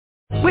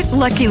With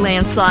Lucky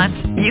Land Slots,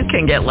 you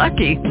can get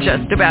lucky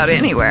just about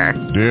anywhere.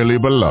 Dearly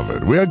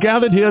beloved, we are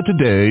gathered here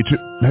today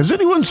to... Has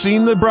anyone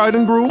seen the bride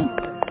and groom?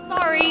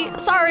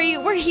 Sorry,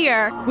 we're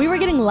here. We were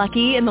getting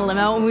lucky in the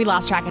limo and we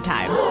lost track of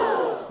time.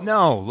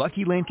 No,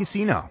 Lucky Land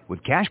Casino,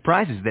 with cash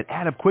prizes that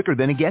add up quicker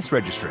than a guest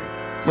registry.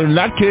 In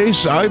that case,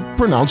 I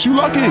pronounce you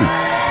lucky.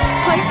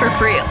 Play for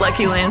free at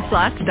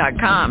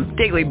LuckyLandSlots.com.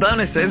 Daily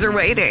bonuses are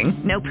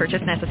waiting. No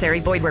purchase necessary.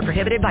 Void where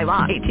prohibited by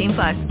law.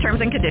 18+.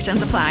 Terms and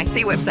conditions apply.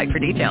 See website for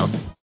details.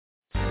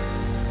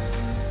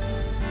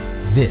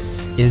 This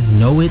is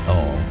Know It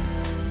All,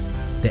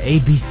 the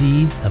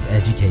ABCs of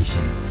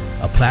Education.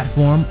 A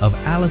platform of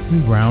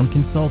Allison Brown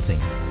Consulting,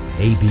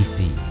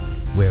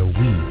 ABC, where we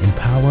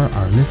empower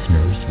our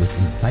listeners with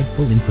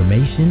insightful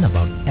information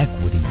about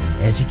equity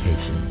in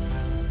education.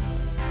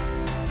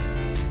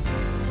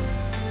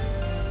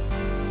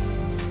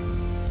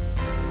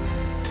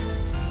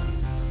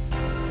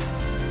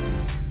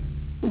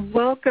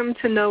 Welcome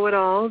to Know It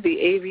All, the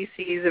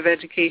ABCs of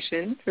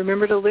Education.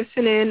 Remember to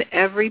listen in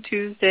every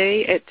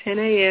Tuesday at 10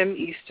 a.m.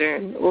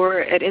 Eastern or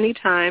at any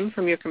time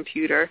from your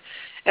computer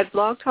at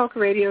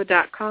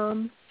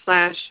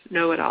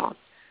blogtalkradio.com/knowitall.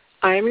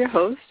 I am your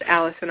host,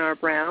 Allison R.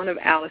 Brown of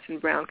Allison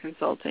Brown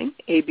Consulting,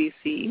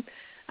 ABC.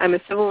 I'm a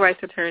civil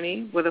rights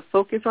attorney with a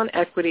focus on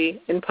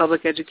equity in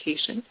public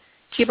education.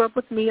 Keep up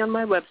with me on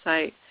my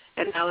website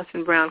at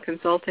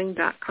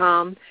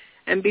AllisonBrownConsulting.com,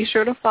 and be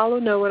sure to follow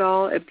Know It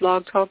All at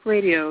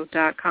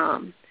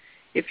blogtalkradio.com.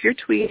 If you're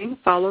tweeting,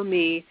 follow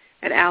me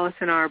at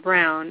Allison R.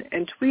 Brown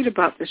and tweet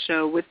about the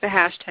show with the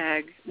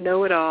hashtag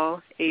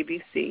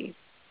KnowItAllABC.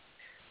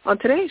 On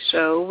today's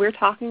show, we're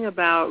talking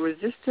about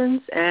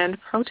resistance and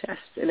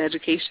protest in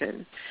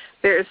education.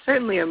 There is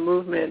certainly a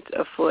movement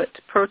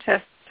afoot.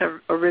 Protests have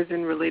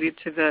arisen related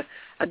to the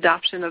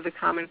adoption of the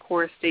Common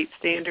Core state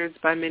standards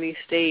by many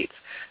states.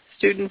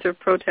 Students have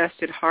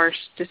protested harsh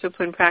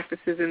discipline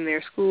practices in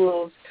their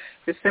schools.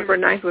 December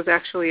 9th was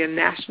actually a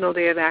national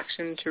day of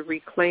action to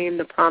reclaim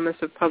the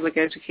promise of public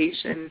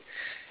education.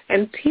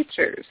 And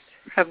teachers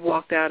have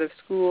walked out of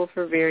school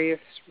for various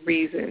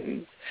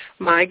reasons.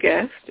 My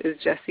guest is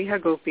Jessie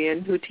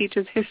Hagopian, who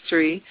teaches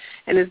history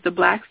and is the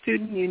Black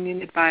Student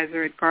Union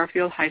Advisor at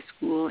Garfield High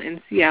School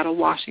in Seattle,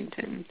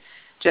 Washington.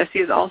 Jessie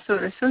is also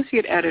an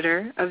associate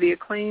editor of the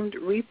acclaimed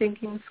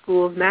Rethinking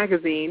Schools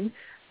magazine,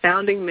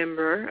 founding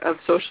member of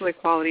Social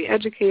Equality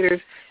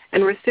Educators,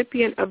 and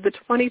recipient of the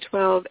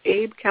 2012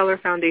 Abe Keller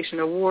Foundation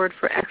Award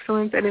for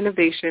Excellence and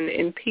Innovation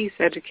in Peace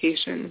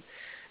Education.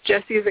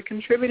 Jessie is a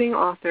contributing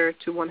author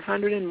to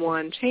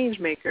 101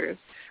 Changemakers,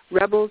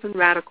 Rebels and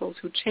Radicals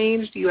Who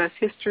Changed U.S.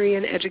 History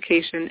and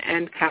Education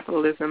and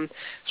Capitalism,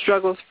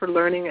 Struggles for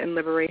Learning and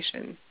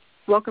Liberation.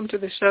 Welcome to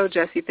the show,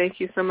 Jessie.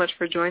 Thank you so much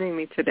for joining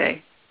me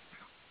today.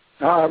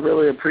 I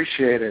really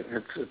appreciate it.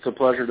 It's a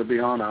pleasure to be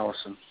on,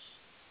 Allison.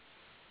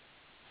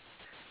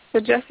 So,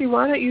 Jessie,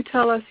 why don't you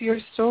tell us your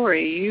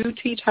story? You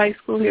teach high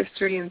school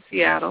history in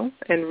Seattle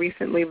and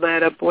recently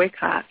led a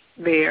boycott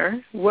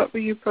there. What were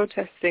you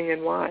protesting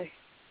and why?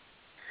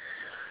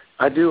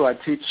 I do. I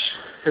teach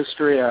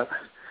history at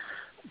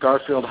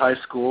Garfield High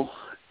School,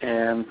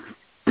 and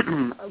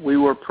we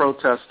were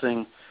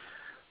protesting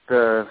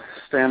the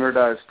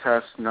standardized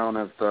test known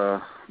as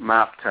the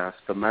MAP test,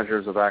 the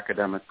Measures of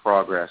Academic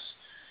Progress.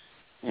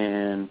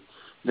 And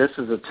this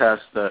is a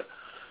test that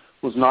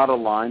was not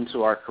aligned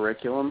to our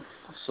curriculum,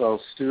 so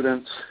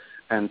students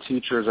and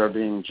teachers are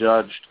being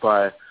judged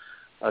by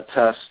a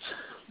test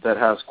that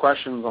has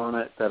questions on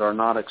it that are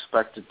not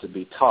expected to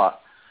be taught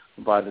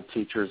by the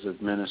teachers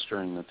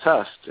administering the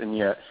test, and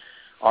yet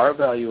our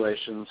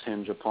evaluations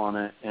hinge upon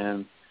it,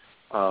 and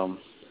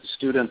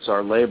students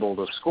are labeled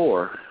a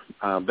score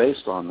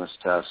based on this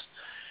test.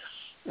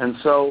 And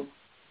so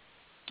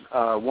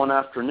one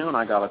afternoon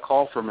I got a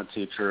call from a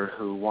teacher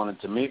who wanted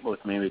to meet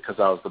with me because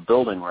I was the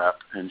building rep,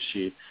 and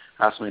she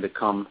asked me to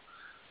come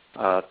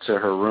to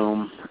her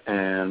room,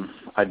 and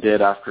I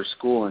did after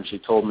school, and she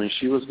told me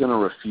she was going to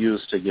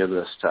refuse to give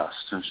this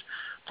test, and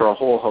for a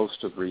whole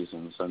host of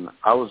reasons. And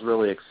I was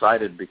really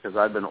excited because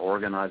I'd been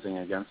organizing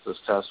against this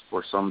test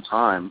for some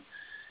time,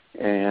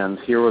 and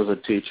here was a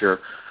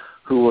teacher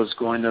who was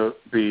going to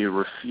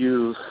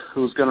refuse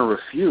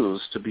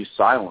to be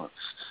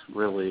silenced,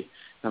 really,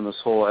 in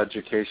this whole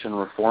education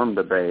reform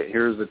debate.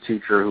 Here's a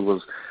teacher who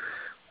was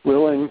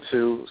willing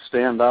to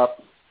stand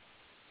up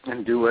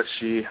and do what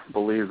she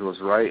believed was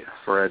right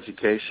for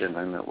education,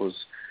 and it was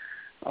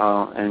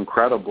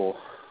incredible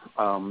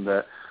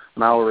that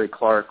Mallory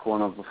Clark,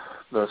 one of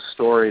the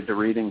storied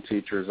reading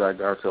teachers at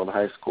Garfield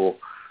High School,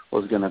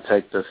 was going to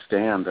take this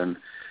stand, and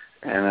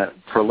it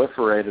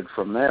proliferated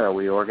from there.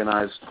 We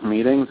organized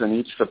meetings in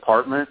each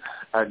department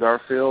at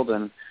Garfield,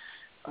 and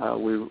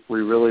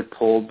we really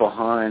pulled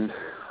behind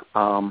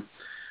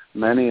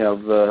many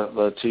of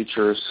the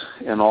teachers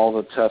in all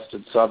the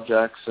tested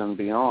subjects and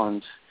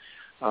beyond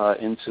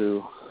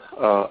into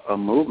a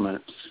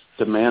movement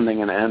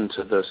demanding an end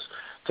to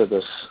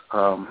this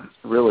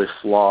really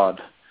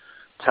flawed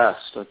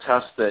test, a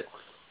test that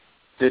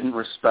didn't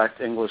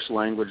respect English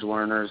language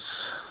learners,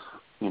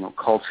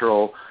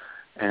 cultural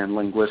and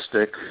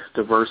linguistic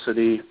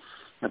diversity,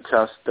 a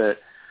test that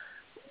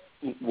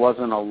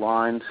wasn't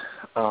aligned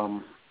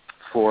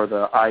for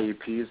the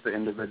IEPs, the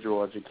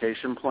individual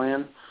education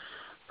plan,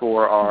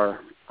 for our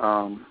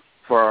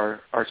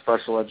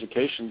special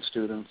education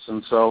students.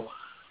 And so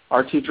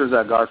our teachers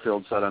at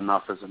Garfield said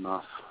enough is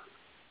enough.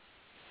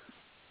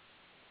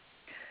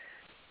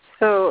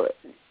 So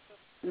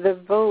the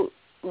vote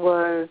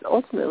was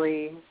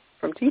ultimately,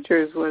 from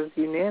teachers, was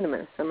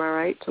unanimous. Am I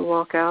right to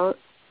walk out?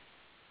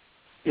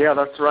 Yeah,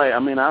 that's right. I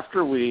mean,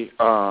 after we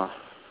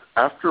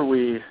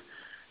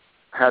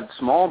had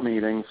small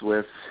meetings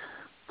with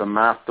the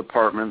math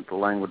department, the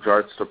language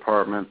arts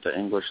department, the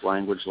English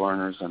language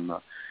learners, and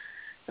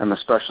the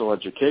special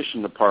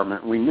education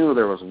department, we knew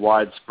there was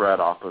widespread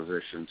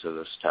opposition to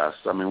this test.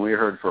 I mean, we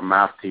heard from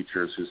math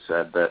teachers who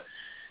said that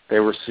they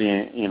were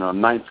seeing,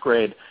 ninth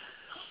grade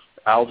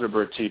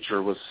algebra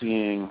teacher was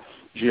seeing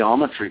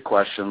geometry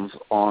questions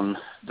on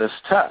this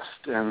test.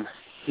 And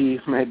he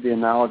made the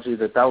analogy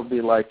that would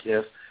be like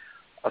if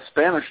a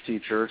Spanish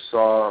teacher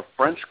saw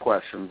French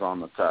questions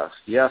on the test.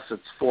 Yes,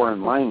 it's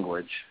foreign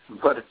language,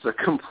 but it's a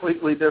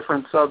completely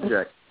different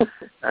subject.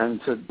 And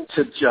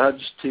to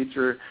judge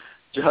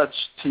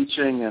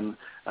teaching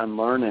and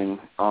learning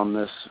on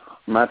this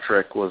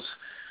metric was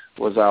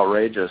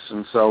outrageous.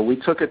 And so we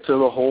took it to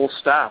the whole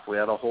staff. We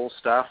had a whole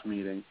staff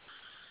meeting.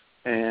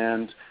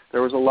 And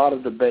there was a lot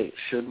of debate.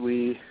 Should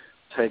we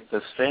take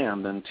the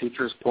stand? And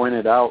teachers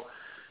pointed out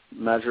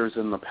measures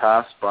in the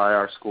past by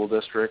our school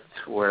district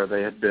where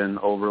they had been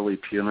overly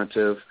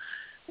punitive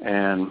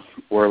and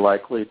were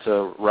likely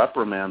to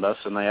reprimand us.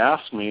 And they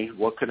asked me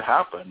what could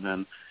happen.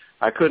 And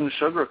I couldn't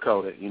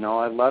sugarcoat it.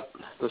 I let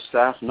the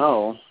staff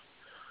know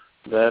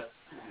that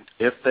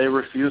if they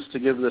refused to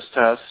give this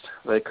test,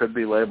 they could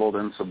be labeled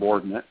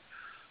insubordinate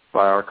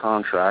by our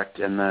contract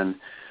and then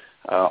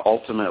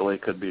ultimately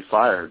could be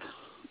fired.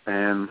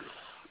 And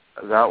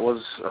that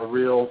was a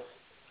real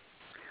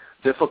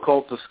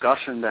difficult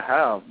discussion to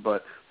have.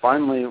 But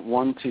finally,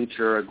 one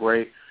teacher, a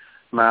great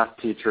math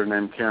teacher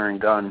named Karen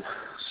Gunn,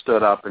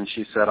 stood up and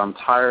she said, "I'm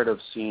tired of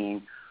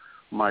seeing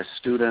my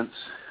students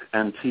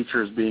and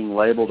teachers being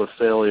labeled a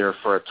failure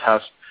for a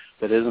test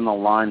that isn't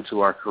aligned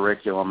to our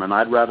curriculum, and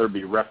I'd rather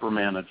be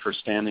reprimanded for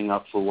standing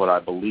up for what I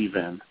believe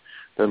in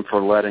than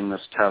for letting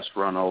this test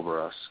run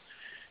over us."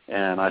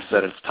 And I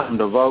said, "It's time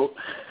to vote."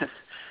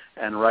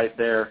 And right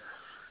there,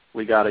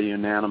 we got a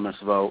unanimous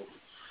vote,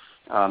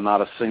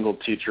 not a single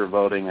teacher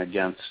voting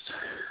against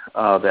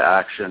the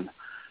action,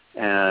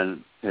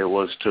 and it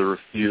was to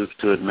refuse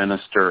to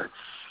administer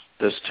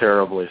this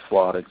terribly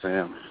flawed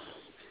exam.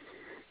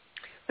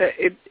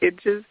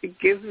 It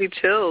gives me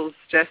chills,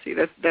 Jesse.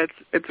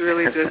 It's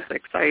really just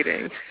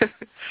exciting.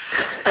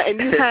 And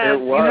you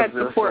had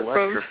support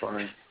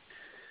from.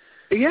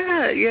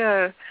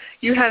 Yeah.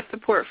 You had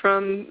support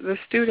from the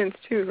students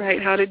too,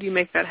 right? How did you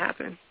make that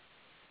happen?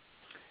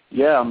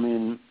 Yeah, I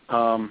mean,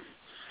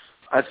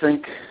 I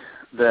think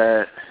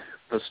that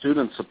the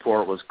student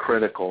support was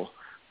critical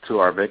to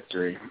our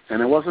victory,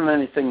 and it wasn't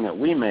anything that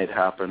we made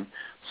happen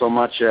so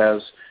much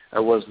as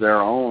it was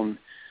their own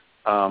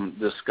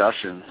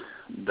discussion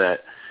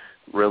that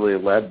really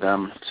led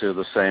them to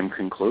the same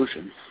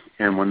conclusion.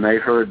 And when they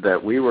heard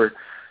that we were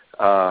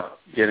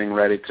getting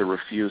ready to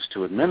refuse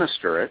to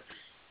administer it,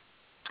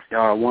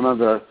 one of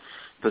the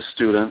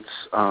students,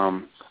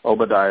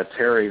 Obadiah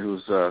Terry,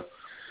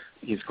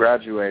 he's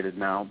graduated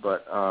now,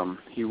 but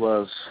he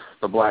was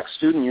the Black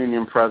Student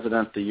Union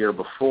president the year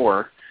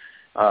before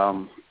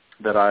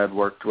that I had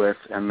worked with,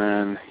 and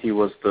then he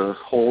was the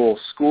whole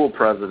school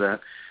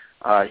president.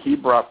 He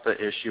brought the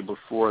issue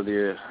before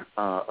the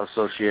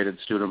Associated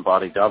Student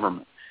Body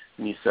Government,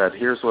 and he said,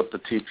 "Here's what the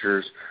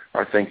teachers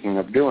are thinking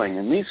of doing."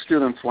 And these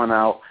students went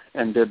out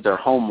and did their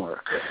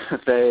homework.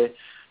 They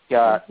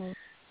got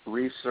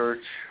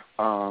research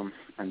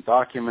and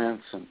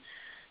documents, and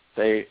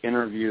they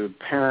interviewed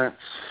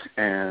parents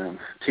and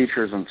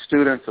teachers and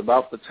students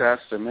about the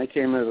test, and they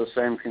came to the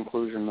same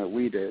conclusion that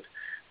we did,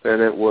 that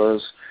it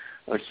was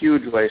a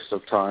huge waste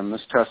of time.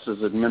 This test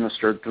is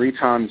administered 3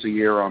 times a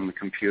year on the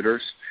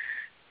computers,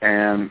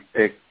 and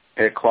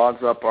it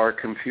clogs up our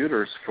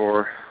computers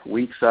for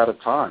weeks at a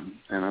time.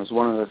 And it was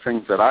one of the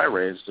things that I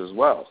raised as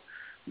well,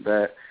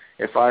 that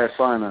if I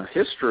assign a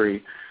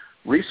history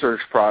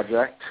research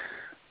project,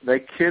 the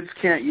kids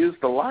can't use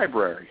the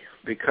library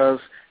because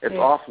it's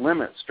off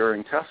limits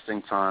during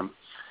testing time.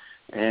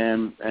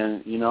 And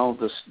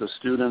the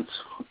students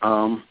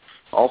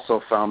also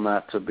found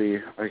that to be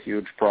a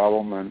huge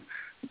problem and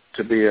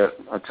to be a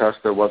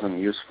test that wasn't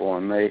useful.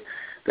 And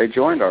they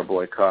joined our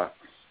boycott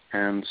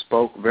and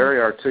spoke very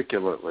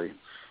articulately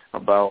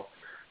about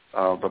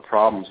the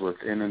problems with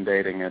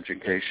inundating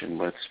education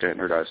with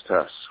standardized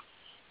tests.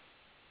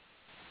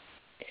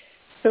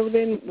 So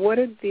then what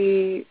did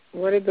the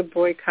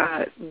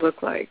boycott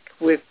look like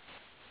with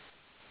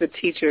the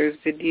teachers?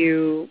 Did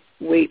you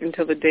wait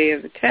until the day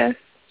of the test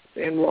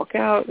and walk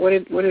out? What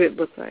did it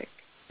look like?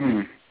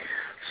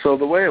 So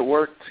the way it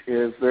worked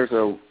is there's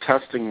a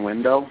testing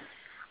window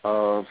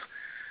of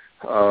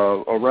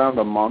around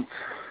a month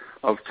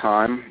of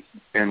time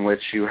in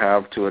which you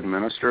have to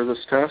administer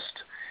this test.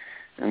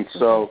 And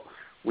so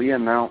we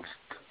announced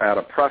at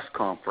a press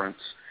conference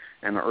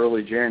in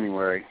early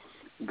January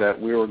that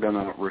we were going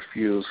to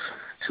refuse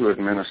to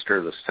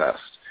administer this test.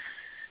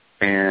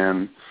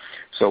 And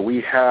so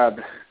we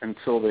had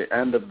until the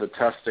end of the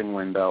testing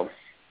window,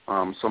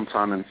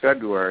 sometime in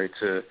February,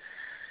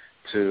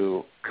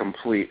 to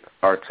complete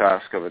our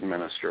task of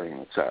administering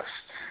the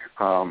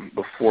test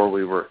before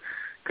we were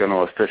going to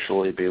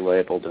officially be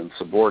labeled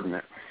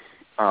insubordinate.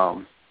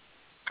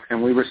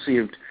 And we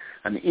received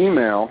an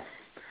email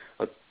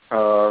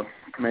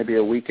maybe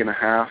a week and a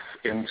half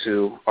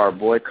into our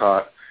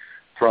boycott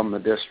from the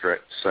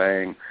district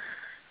saying,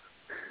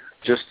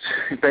 just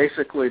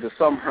basically to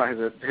summarize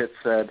it, it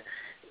said,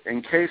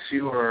 in case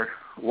you were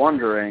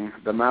wondering,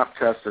 the MAP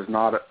test is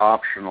not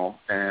optional,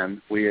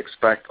 and we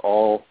expect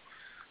all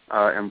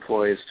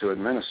employees to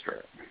administer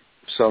it.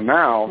 So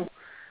now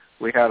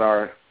we had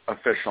our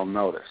official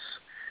notice,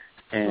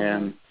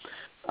 and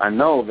I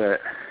know that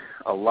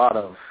a lot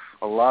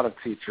of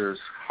teachers'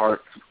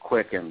 hearts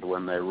quickened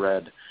when they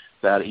read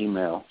that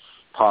email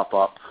pop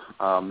up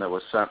that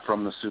was sent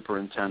from the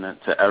superintendent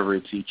to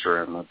every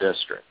teacher in the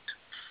district.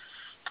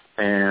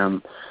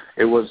 And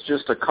it was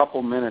just a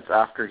couple minutes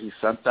after he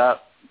sent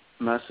that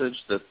message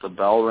that the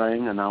bell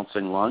rang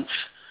announcing lunch,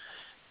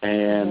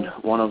 and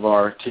one of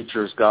our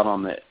teachers got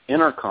on the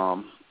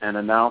intercom and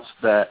announced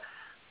that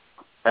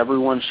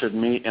everyone should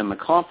meet in the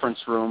conference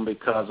room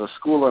because a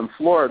school in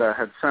Florida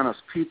had sent us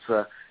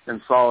pizza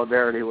in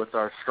solidarity with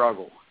our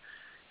struggle.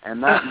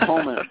 And that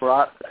moment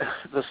brought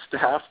the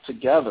staff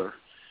together,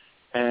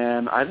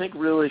 and I think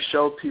really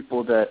showed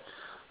people that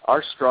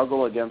our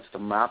struggle against the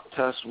MAP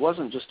test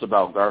wasn't just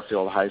about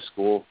Garfield High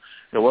School.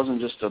 It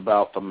wasn't just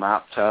about the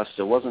MAP test.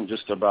 It wasn't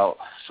just about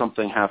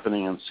something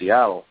happening in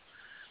Seattle.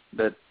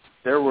 That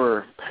there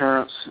were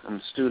parents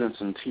and students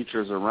and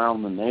teachers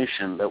around the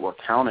nation that were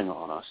counting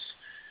on us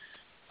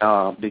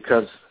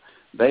because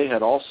they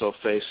had also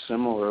faced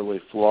similarly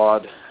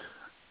flawed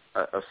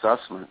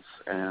assessments.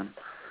 And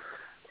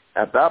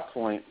at that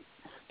point,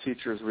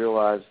 teachers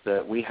realized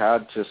that we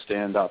had to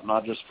stand up,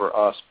 not just for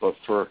us, but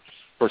for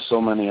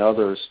so many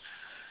others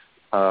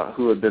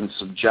who had been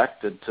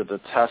subjected to the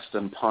test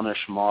and punish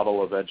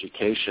model of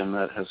education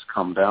that has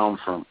come down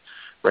from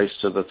Race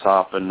to the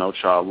Top and No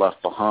Child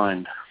Left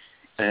Behind.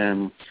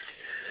 And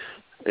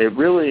it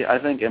really, I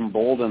think,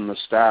 emboldened the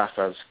staff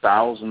as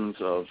thousands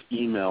of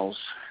emails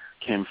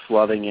came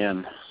flooding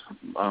in,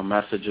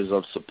 messages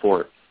of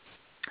support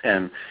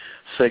and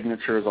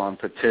signatures on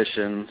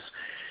petitions.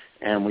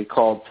 And we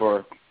called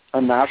for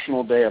a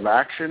national day of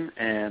action,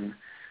 and,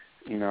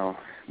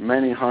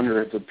 many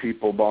hundreds of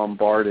people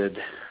bombarded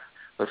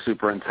the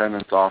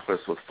superintendent's office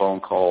with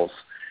phone calls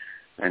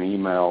and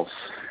emails.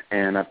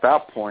 And at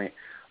that point,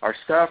 our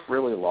staff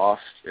really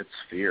lost its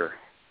fear,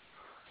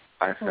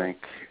 I think.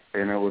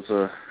 And it was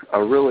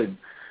a really,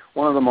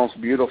 one of the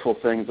most beautiful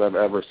things I've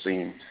ever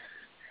seen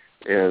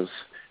is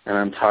an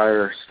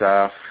entire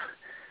staff,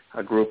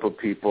 a group of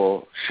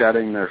people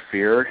shedding their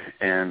fear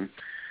and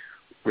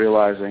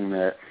realizing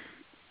that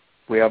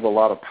we have a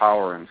lot of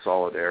power in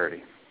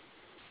solidarity.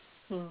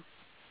 Mm-hmm.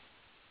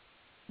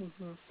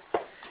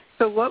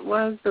 So what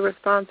was the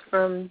response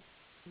from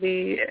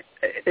the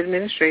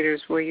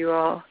administrators? Were you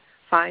all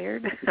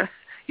fired?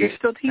 You're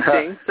still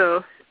teaching,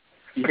 so.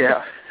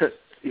 Yeah,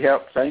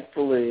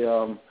 thankfully,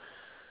 they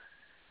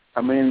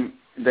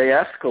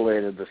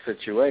escalated the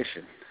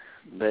situation.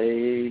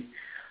 They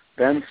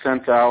then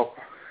sent out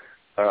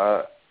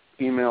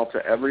email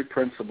to every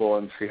principal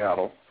in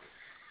Seattle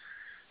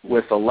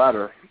with a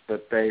letter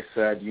that they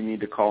said you need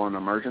to call an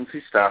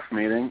emergency staff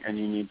meeting and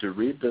you need to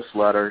read this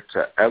letter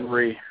to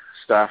every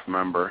staff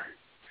member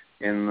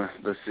in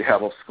the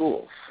Seattle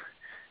schools.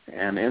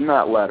 And in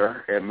that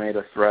letter, it made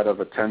a threat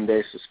of a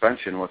 10-day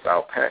suspension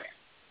without pay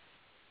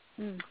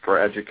for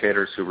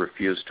educators who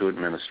refuse to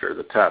administer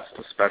the test,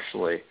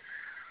 especially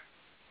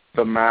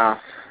the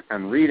math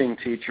and reading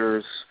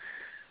teachers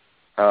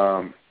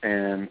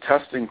and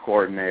testing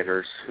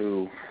coordinators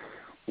who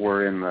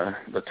were in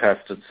the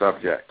tested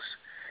subjects.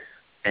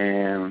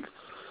 And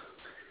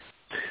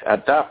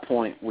at that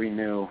point, we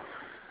knew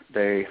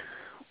they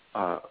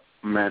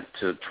meant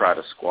to try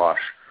to squash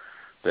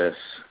this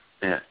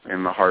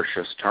in the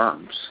harshest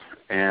terms.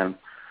 And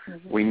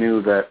we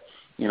knew that,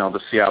 the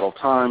Seattle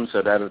Times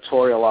had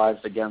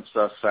editorialized against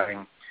us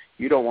saying,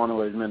 you don't want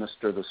to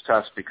administer this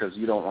test because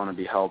you don't want to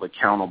be held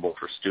accountable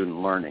for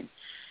student learning.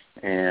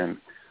 And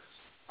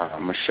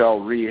Michelle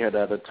Rhee had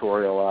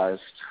editorialized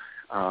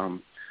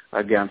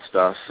against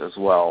us as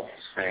well,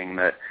 saying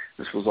that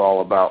this was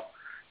all about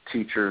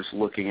teachers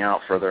looking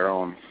out for their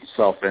own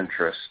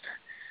self-interest.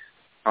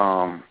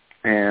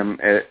 And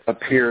it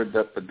appeared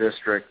that the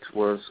district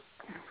was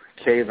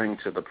caving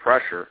to the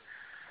pressure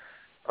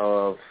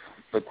of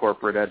the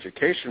corporate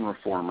education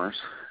reformers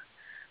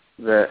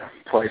that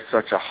place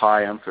such a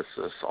high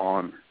emphasis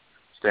on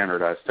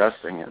standardized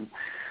testing. And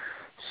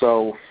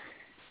so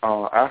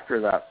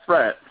after that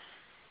threat,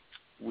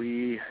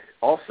 we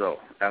also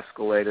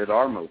escalated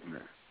our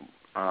movement,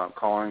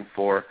 calling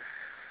for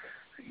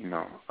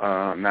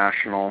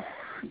National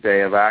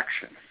Day of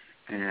Action.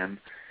 And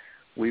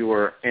we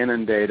were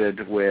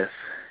inundated with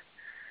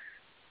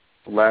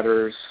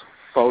letters,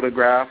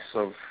 photographs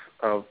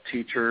of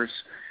teachers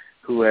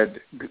who had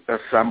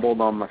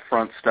assembled on the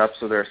front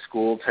steps of their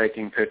school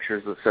taking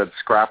pictures that said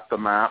 "scrap the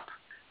map,"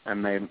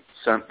 and they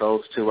sent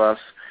those to us.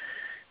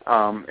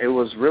 It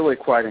was really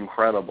quite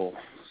incredible.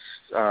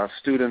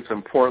 Students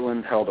in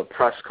Portland held a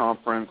press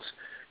conference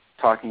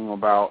talking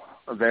about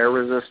their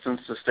resistance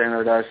to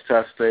standardized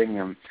testing,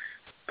 and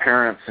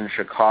parents in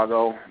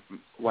Chicago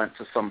went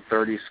to some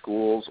 30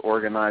 schools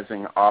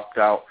organizing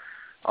opt-out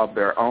of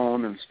their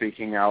own and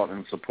speaking out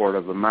in support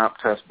of the MAP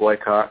test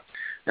boycott.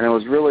 And it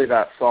was really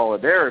that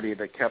solidarity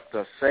that kept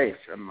us safe,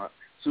 and the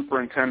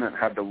superintendent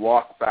had to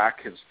walk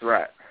back his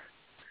threat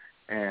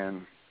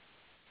and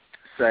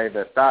say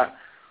that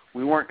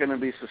we weren't going to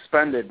be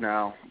suspended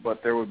now,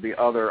 but there would be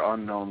other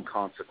unknown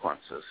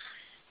consequences.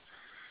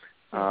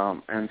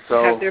 And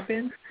so, have there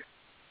been?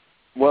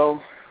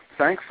 Well,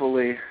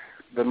 thankfully,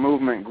 the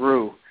movement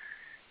grew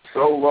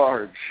so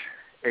large,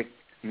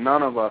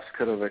 none of us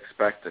could have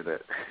expected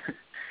it.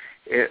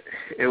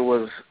 It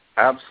was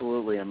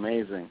absolutely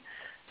amazing.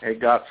 It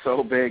got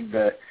so big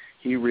that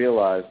he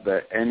realized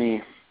that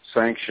any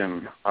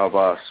sanction of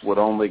us would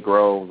only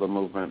grow the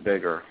movement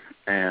bigger,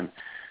 and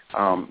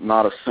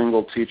not a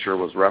single teacher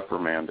was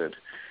reprimanded.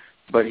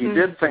 But he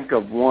did think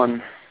of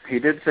one. He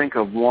did think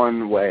of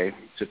one way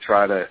to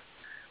try to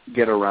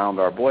get around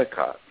our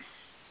boycott,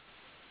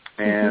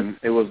 and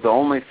it was the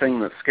only thing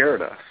that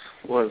scared us,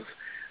 was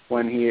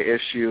when he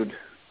issued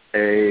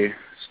a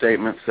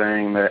statement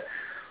saying that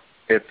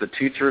if the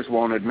teachers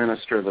won't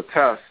administer the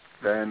test,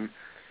 then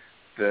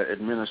the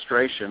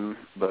administration,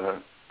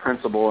 the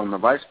principal and the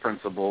vice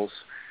principals,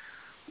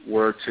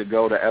 were to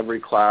go to every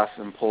class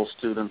and pull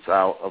students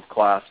out of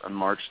class and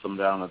march them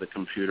down to the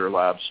computer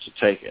labs to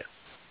take it.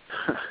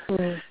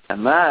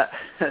 And that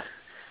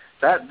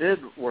did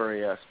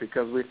worry us,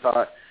 because we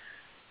thought,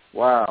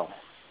 wow,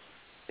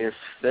 if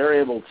they're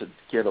able to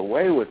get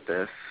away with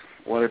this,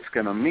 what it's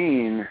going to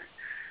mean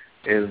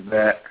is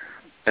that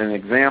an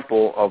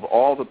example of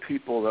all the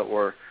people that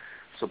were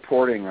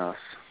supporting us,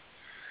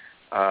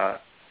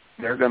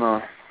 they're going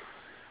to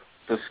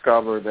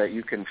discover that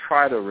you can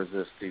try to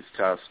resist these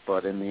tests,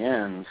 but in the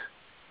end,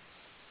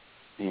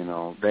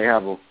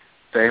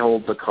 they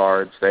hold the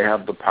cards, they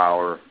have the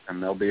power,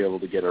 and they'll be able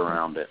to get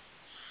around it.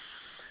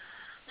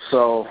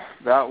 So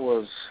that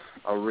was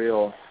a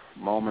real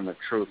moment of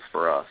truth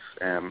for us,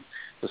 and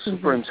the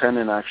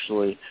superintendent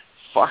actually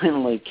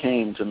finally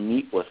came to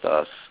meet with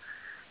us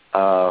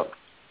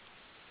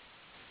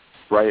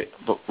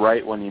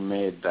right when he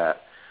made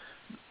that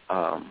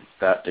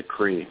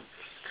decree.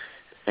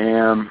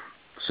 And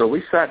so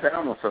we sat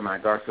down with him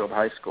at Garfield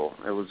High School.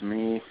 It was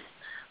me,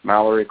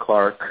 Mallory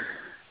Clark,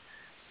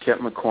 Kit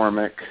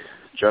McCormick,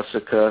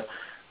 Jessica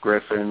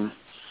Griffin,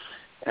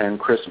 and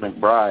Chris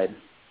McBride.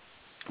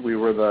 We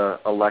were the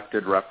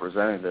elected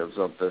representatives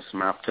of this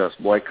MAP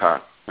test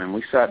boycott. And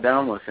we sat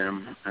down with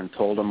him and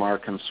told him our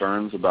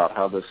concerns about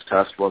how this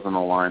test wasn't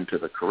aligned to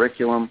the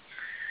curriculum,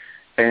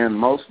 and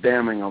most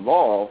damning of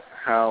all,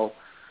 how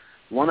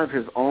one of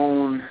his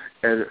own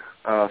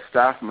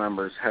staff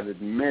members had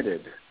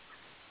admitted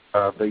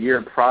the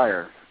year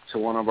prior to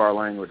one of our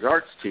language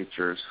arts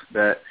teachers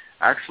that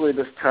actually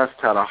this test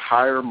had a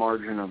higher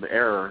margin of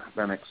error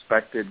than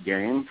expected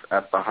gains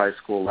at the high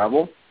school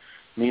level,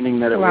 meaning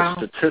that it was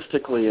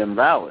statistically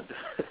invalid.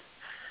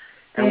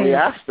 And we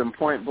asked him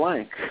point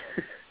blank,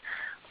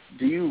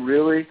 do you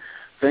really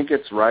think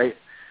it's right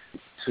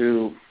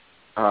to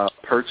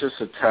purchase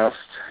a test,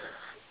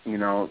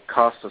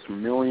 cost us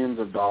millions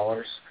of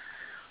dollars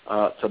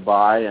to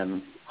buy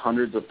and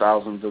hundreds of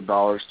thousands of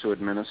dollars to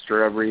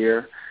administer every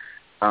year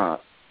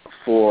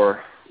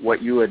for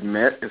what you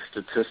admit is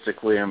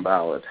statistically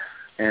invalid?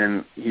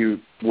 And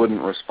he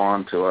wouldn't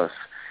respond to us.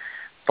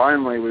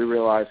 Finally, we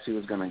realized he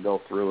was going to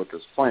go through with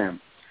his plan.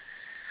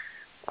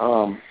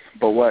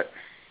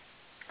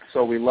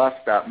 So we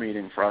left that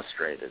meeting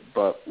frustrated.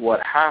 But what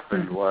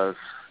happened was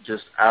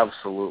just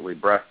absolutely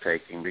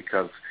breathtaking,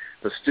 because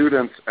the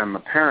students and the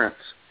parents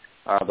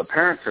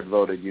had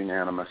voted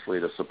unanimously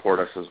to support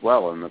us as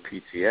well in the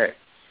PTA.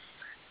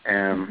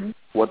 And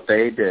what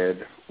they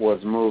did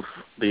was move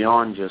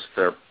beyond just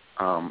their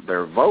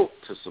vote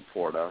to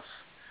support us,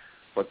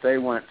 but they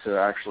went to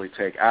actually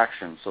take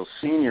action. So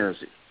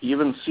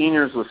even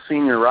seniors with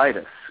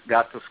senioritis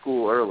got to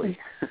school early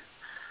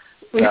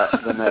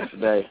the next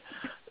day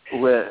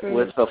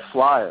with a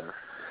flyer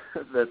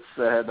that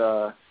said,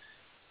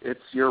 it's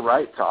your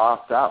right to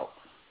opt out,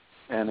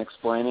 and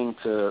explaining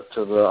to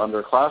the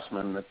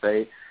underclassmen that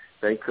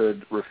they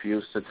could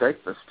refuse to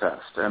take this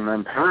test. And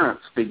then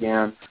parents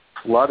began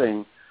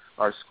flooding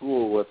our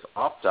school with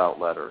opt-out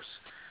letters.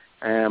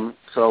 And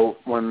so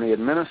when the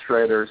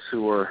administrators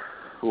who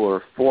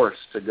were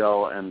forced to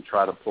go and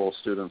try to pull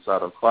students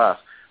out of class,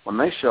 when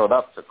they showed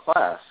up to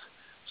class,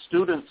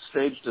 students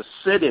staged a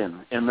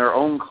sit-in in their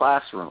own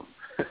classroom,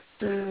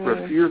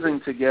 refusing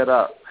to get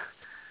up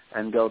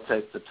and go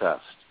take the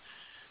test.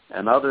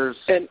 and others.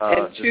 And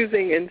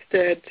choosing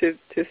instead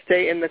to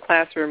stay in the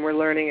classroom where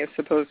learning is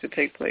supposed to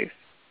take place.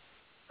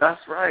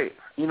 That's right.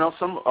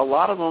 A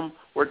lot of them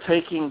were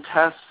taking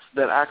tests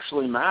that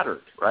actually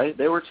mattered, right?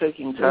 They were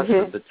taking tests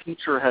that the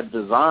teacher had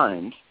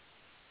designed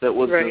that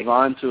was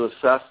designed to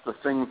assess the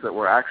things that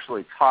were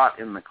actually taught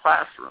in the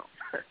classroom.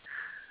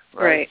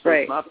 Right. So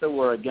it's not that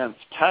we're against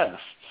tests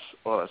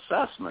or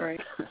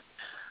assessment,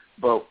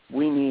 but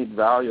we need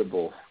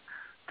valuable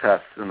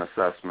tests and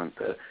assessment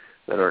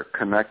that are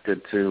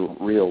connected to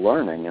real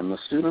learning, and the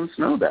students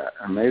know that.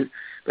 And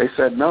they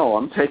said, no,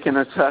 I'm taking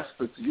a test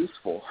that's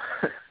useful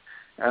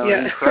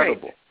and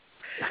incredible.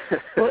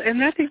 Right. Well,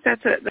 and I think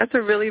that's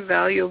a really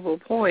valuable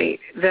point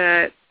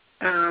that,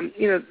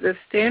 the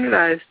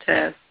standardized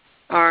tests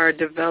are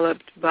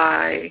developed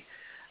by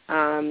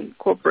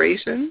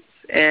corporations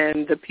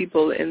and the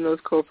people in those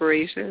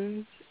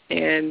corporations,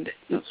 and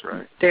that's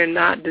right. They're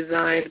not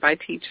designed by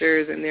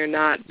teachers, and they're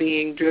not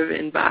being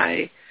driven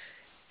by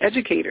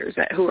educators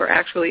who are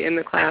actually in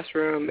the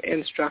classroom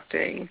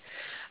instructing.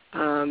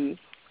 I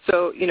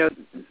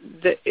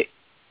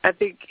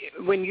think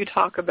when you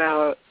talk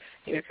about,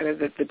 kind of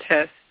that the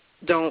tests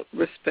don't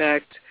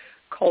respect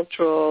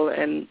cultural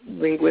and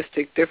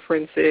linguistic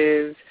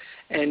differences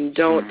and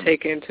don't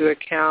take into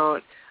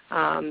account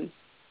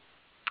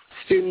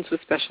students with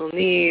special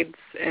needs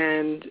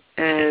and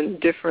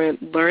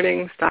different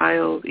learning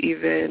styles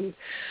even,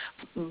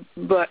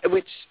 but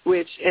which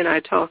and I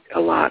talk a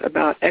lot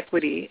about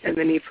equity and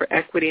the need for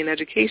equity in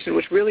education,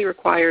 which really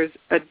requires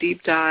a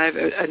deep dive,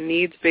 a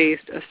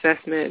needs-based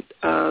assessment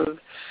of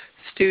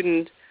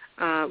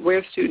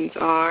where students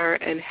are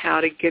and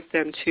how to get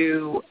them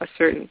to a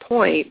certain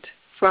point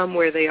from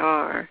where they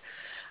are.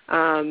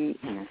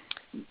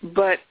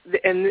 But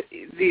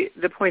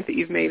the point that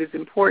you've made is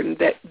important,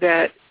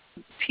 that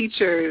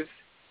teachers,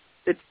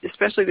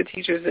 especially the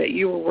teachers that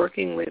you were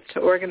working with to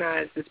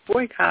organize this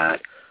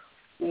boycott,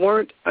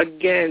 weren't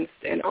against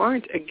and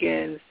aren't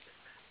against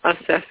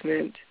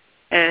assessment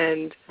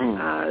and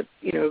a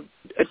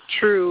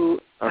true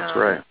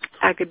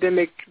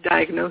academic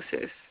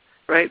diagnosis,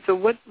 right? So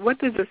what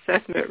does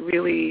assessment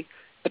really,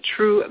 a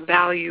true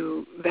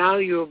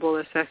valuable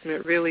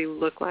assessment really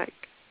look like?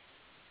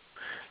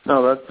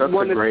 No, that's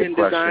one a great that's been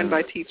question. Designed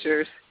by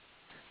teachers.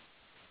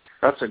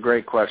 That's a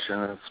great question,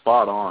 and it's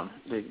spot on.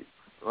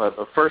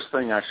 The first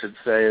thing I should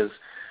say is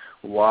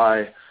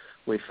why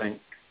we think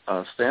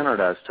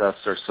standardized tests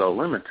are so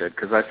limited,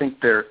 because I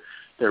think they're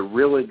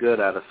really good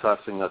at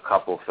assessing a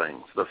couple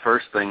things. The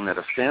first thing that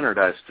a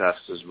standardized test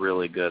is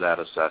really good at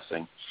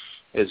assessing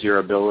is your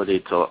ability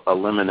to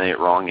eliminate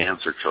wrong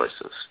answer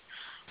choices.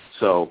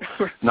 So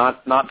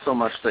not so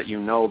much that you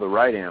know the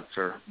right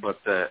answer, but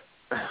that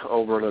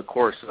over the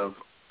course of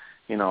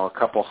a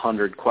couple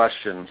hundred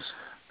questions,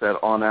 that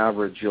on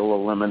average you'll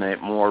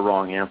eliminate more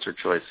wrong answer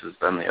choices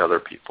than the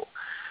other people.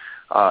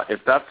 If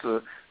that's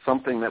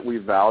something that we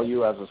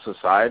value as a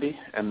society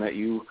and that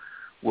you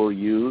will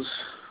use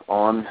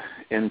on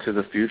into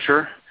the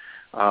future,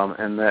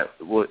 and that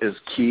is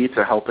key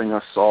to helping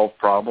us solve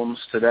problems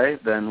today,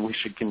 then we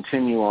should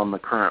continue on the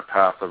current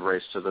path of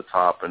race to the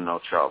top and no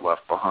child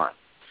left behind.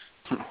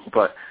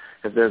 But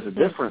if there's a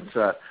different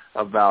set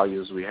of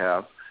values we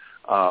have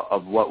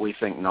of what we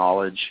think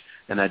knowledge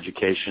and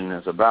education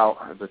is about,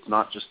 if it's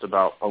not just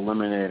about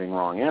eliminating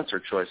wrong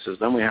answer choices,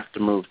 then we have to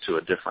move to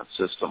a different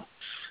system.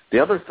 The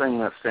other thing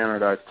that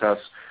standardized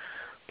tests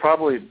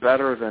probably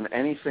better than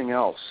anything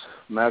else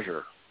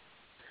measure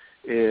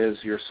is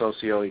your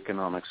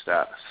socioeconomic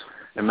status.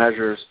 It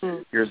measures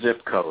your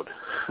zip code.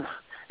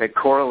 It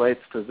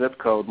correlates to zip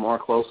code more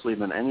closely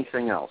than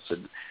anything else. It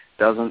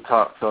doesn't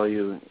tell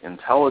you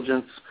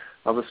intelligence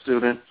of a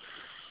student,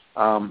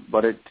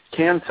 but it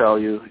can tell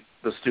you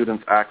the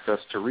student's access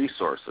to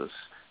resources.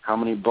 How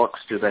many books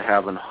do they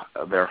have in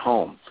their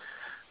home?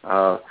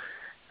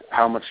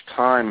 How much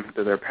time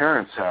do their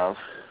parents have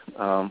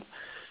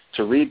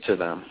to read to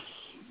them,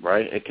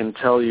 right? It can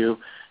tell you,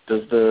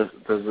 does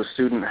the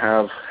student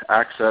have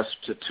access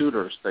to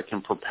tutors that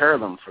can prepare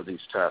them for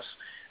these tests,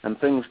 and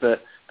things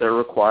that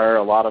require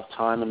a lot of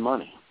time and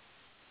money.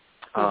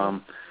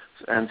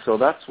 And so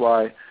that's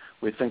why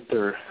we think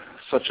they're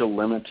such a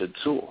limited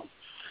tool.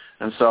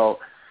 And so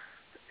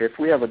if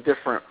we have a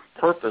different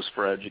purpose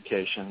for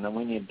education, then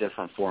we need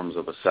different forms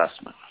of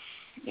assessment.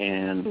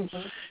 And,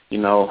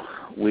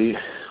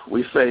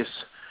 we face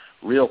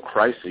real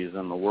crises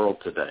in the world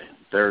today.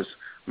 There's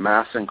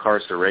mass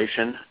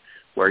incarceration,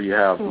 where you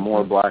have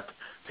more black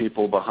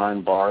people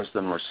behind bars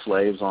than were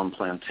slaves on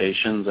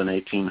plantations in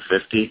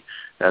 1850,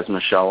 as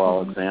Michelle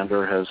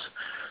Alexander has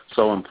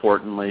so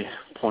importantly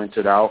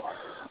pointed out.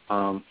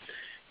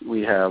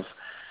 We have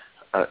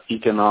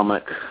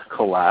economic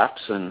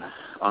collapse and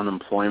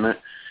unemployment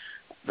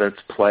that's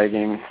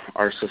plaguing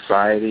our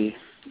society.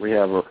 We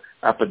have an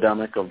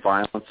epidemic of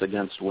violence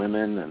against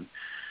women, and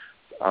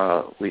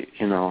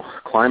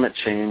climate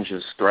change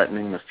is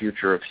threatening the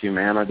future of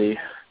humanity.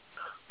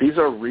 These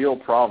are real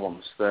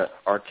problems that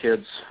our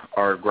kids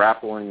are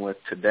grappling with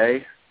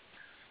today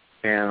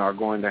and are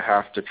going to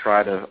have to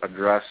try to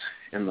address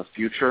in the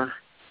future.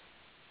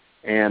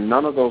 And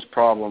none of those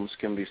problems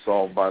can be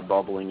solved by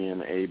bubbling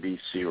in A, B,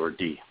 C, or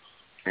D.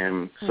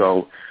 And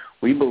so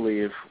we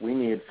believe we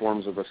need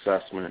forms of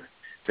assessment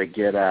that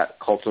get at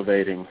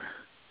cultivating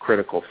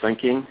critical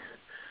thinking,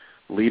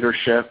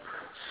 leadership,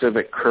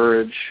 civic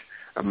courage,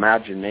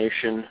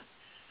 imagination,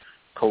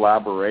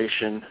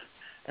 collaboration,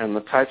 and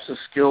the types of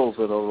skills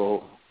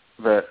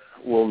that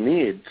we'll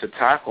need to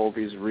tackle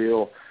these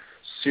real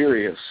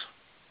serious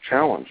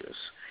challenges.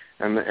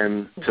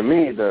 And to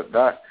me,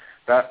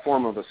 that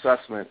form of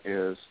assessment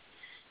is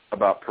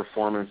about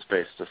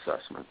performance-based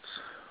assessments,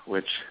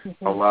 which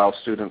allow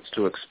students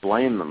to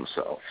explain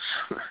themselves,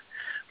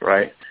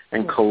 right,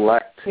 and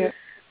collect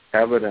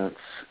evidence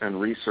and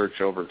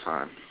research over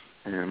time.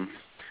 And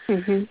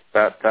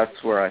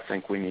that's where I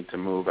think we need to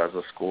move as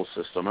a school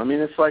system. I mean,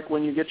 it's like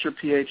when you get your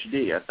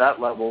PhD. At that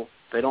level,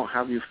 they don't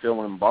have you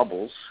fill in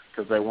bubbles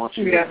because they want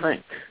you to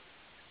think,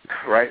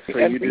 right? So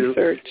you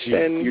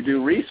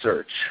do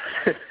research,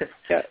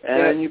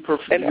 and you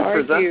present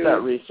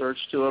that research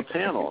to a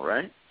panel,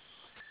 right?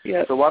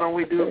 Yeah. So why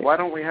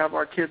don't we have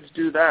our kids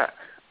do that?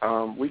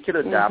 We could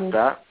adapt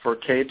that for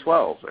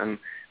K-12, and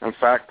in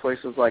fact,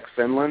 places like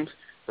Finland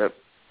that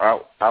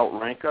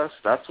outrank us,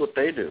 that's what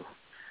they do.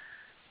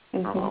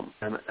 And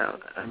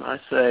I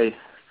say,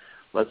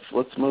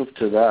 let's move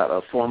to that,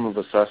 a form of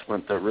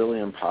assessment that really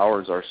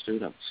empowers our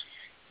students.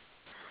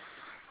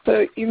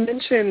 So you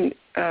mentioned,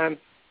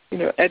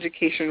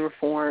 education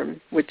reform,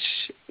 which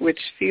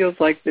feels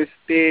like this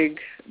big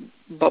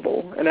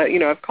bubble, and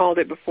I've called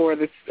it before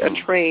this a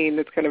train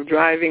that's kind of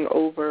driving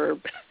over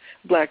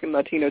Black and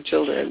Latino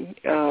children.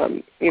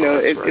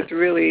 It's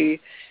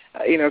really,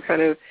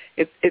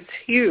 it's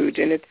huge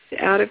and it's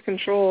out of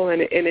control,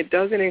 and it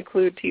doesn't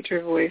include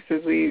teacher voice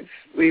as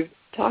we've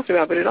talked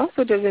about, but it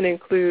also doesn't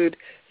include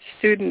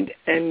student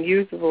and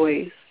youth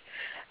voice.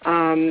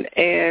 And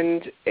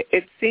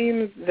it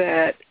seems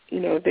that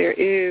there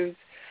is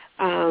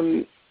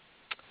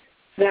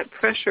that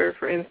pressure,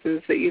 for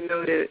instance, that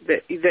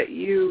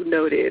you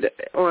noted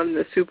on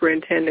the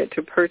superintendent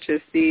to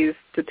purchase these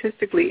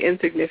statistically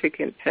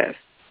insignificant tests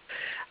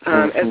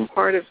as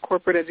part of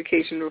corporate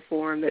education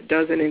reform that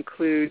doesn't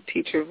include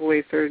teacher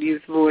voice or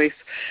youth voice.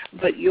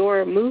 But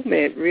your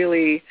movement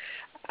really,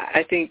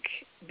 I think,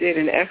 did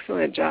an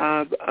excellent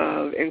job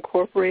of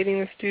incorporating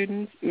the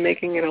students,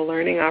 making it a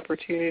learning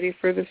opportunity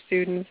for the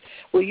students.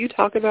 Will you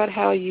talk about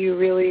how you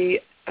really,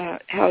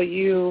 how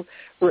you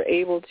were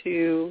able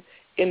to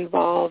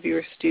involve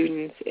your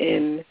students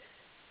in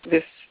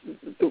this,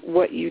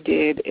 what you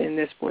did in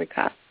this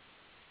boycott?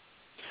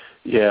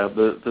 Yeah,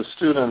 the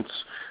students,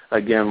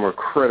 again, were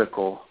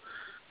critical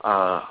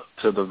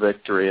to the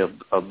victory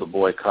of the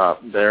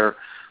boycott. Their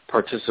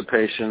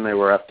participation, they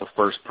were at the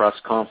first press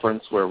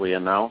conference where we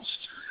announced,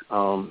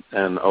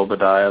 and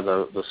Obadiah,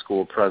 the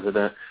school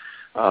president,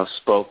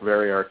 spoke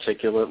very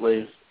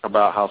articulately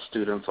about how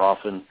students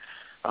often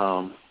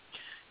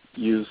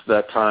use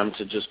that time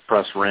to just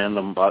press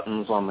random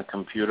buttons on the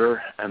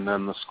computer, and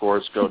then the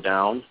scores go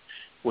down,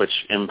 which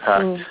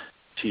impact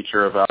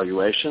teacher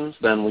evaluations.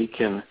 Then we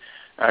can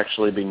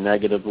actually be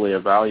negatively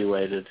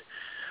evaluated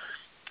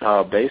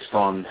based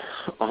on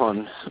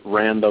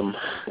random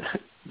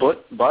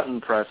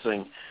button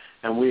pressing.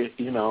 And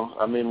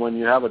when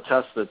you have a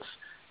test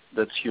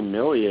that's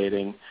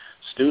humiliating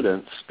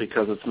students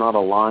because it's not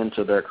aligned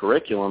to their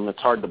curriculum, it's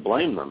hard to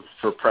blame them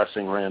for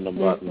pressing random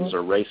buttons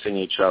or racing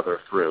each other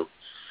through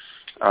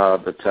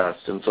the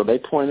test. And so they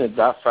pointed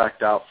that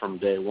fact out from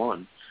day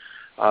one.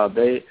 A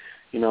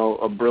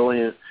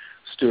brilliant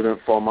student,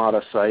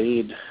 Falmata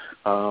Saeed,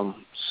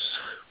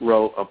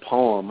 wrote a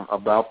poem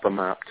about the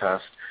MAP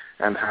test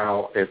and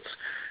how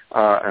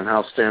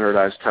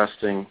standardized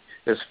testing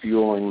is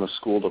fueling the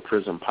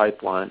school-to-prison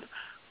pipeline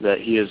that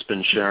he has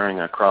been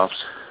sharing across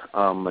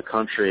the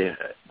country,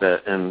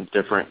 that in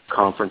different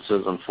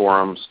conferences and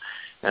forums,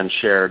 and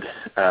shared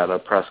at a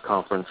press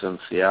conference in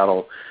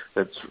Seattle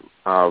that's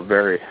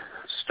very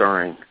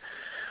stirring.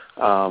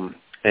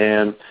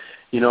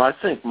 I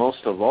think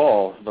most of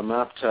all, the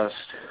MAP test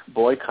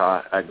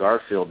boycott at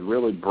Garfield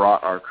really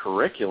brought our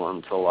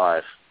curriculum to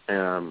life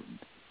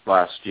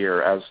last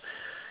year.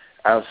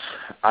 As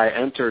I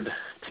entered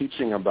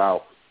teaching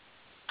about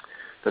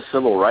the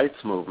civil rights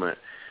movement,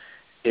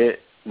 it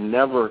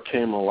never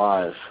came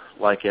alive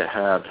like it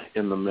had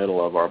in the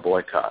middle of our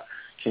boycott.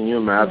 Can you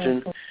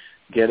imagine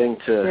getting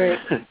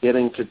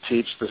to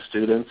teach the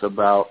students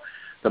about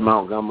the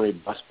Montgomery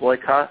bus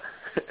boycott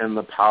and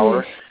the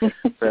power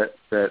that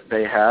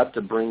they had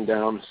to bring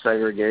down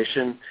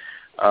segregation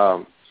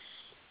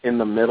in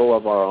the middle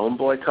of our own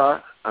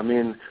boycott? I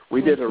mean,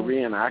 we did a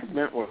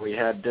reenactment where we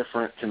had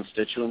different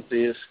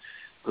constituencies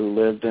who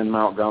lived in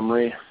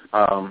Montgomery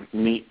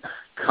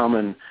come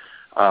and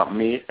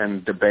meet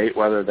and debate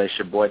whether they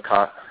should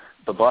boycott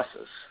the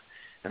buses.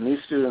 And these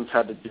students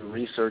had to do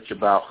research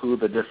about who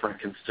the different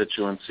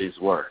constituencies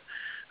were.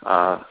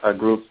 A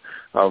group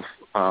of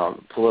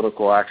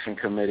political action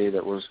committee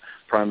that was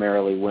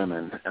primarily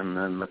women, and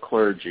then the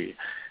clergy,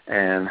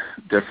 and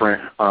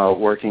different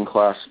working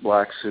class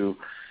blacks who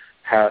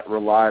had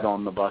relied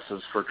on the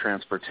buses for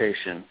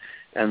transportation,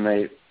 and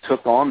they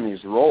took on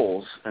these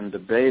roles and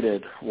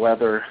debated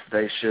whether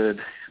they should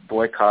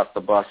boycott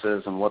the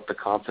buses and what the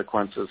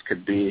consequences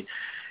could be.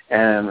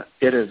 And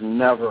it has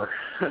never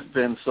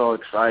been so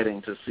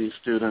exciting to see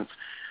students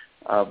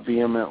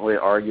vehemently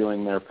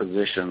arguing their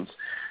positions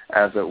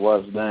as it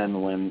was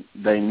then, when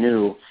they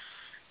knew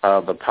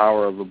the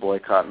power of the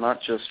boycott,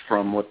 not just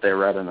from what they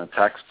read in a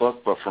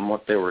textbook, but from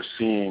what they were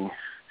seeing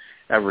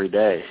every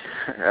day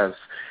as,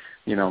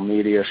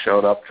 media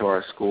showed up to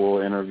our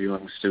school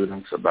interviewing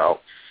students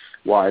about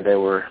why they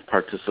were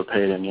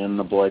participating in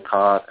the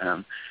boycott,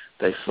 and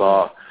they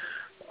saw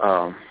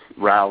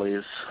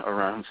rallies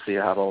around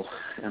Seattle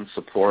in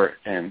support.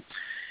 And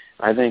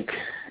I think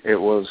it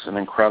was an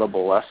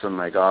incredible lesson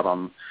they got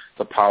on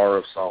the power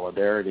of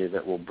solidarity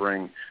that will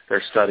bring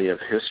their study of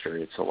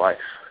history to life.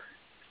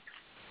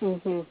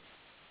 Mhm.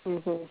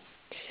 Mhm.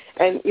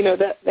 And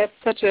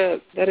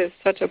that is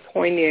such a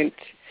poignant,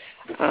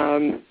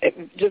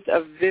 just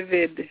a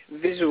vivid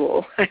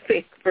visual, I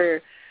think,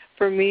 for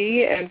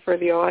me and for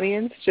the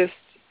audience, just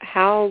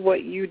how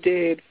what you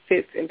did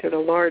fits into the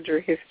larger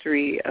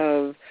history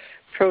of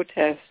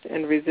protest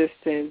and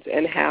resistance,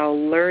 and how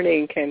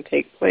learning can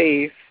take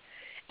place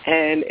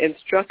and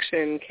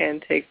instruction can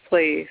take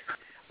place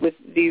with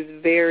these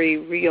very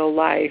real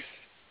life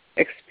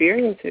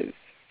experiences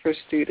for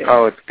students.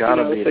 Oh, it's got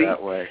to be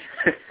that way.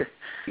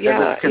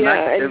 Yeah,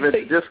 if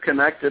it's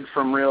disconnected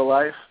from real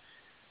life,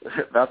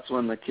 that's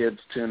when the kids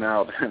tune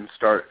out and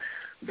start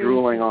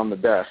drooling on the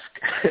desk.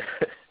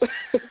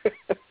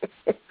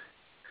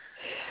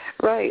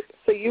 Right.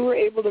 So you were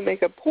able to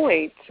make a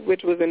point,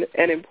 which was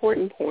an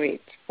important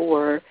point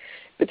for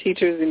the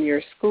teachers in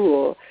your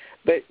school,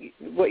 but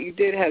what you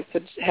did had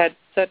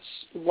such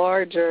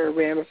larger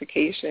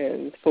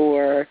ramifications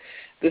for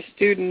the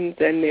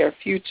students and their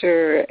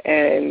future,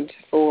 and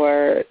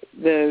for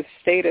the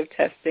state of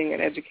testing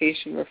and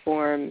education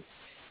reform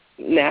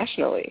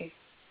nationally.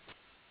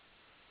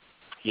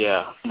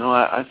 Yeah, no,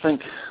 I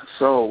think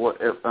so.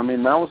 That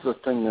was the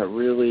thing that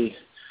really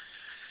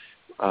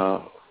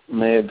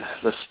made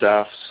the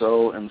staff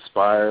so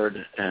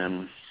inspired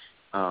and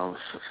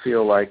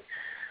feel like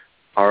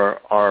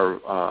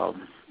our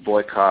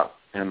boycott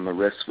and the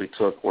risks we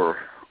took were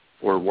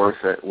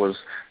worth it. Was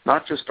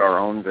not just our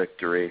own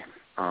victory.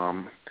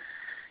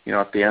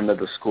 At the end of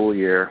the school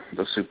year,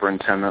 the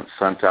superintendent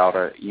sent out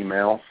an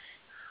email.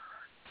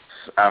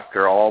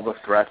 After all the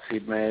threats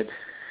he'd made,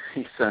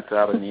 he sent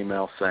out an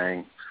email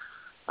saying,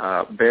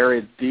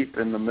 buried deep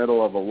in the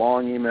middle of a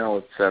long email,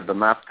 it said, the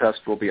MAP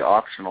test will be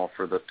optional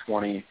for the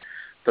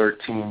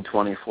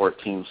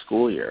 2013-2014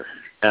 school year.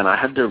 And I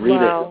had to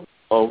read it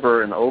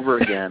over and over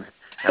again.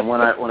 And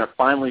when it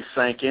finally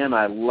sank in,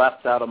 I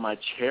leapt out of my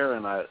chair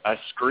and I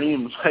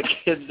screamed. My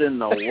kids didn't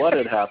know what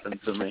had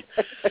happened to me.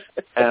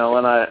 And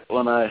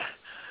when I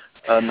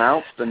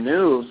announced the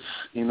news,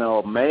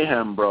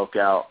 mayhem broke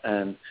out,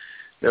 and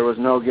there was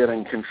no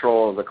getting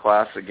control of the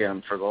class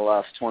again for the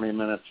last 20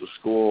 minutes of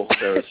school.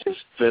 There was just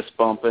fist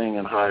bumping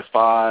and high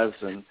fives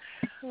and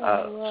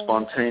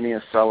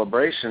spontaneous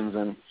celebrations.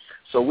 And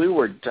so we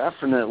were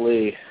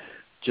definitely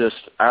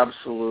just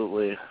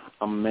absolutely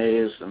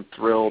amazed and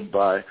thrilled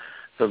by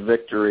the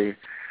victory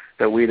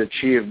that we'd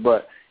achieved.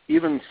 But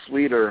even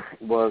sweeter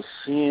was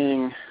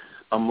seeing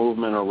a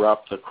movement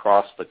erupt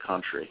across the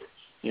country.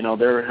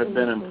 There had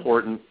been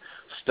important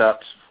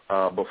steps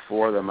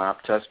before the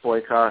MAP test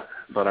boycott,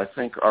 but I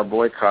think our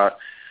boycott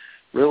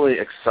really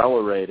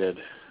accelerated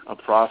a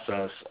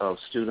process of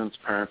students,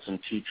 parents, and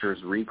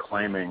teachers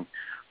reclaiming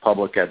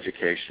public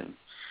education.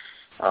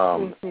 We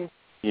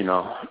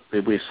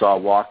saw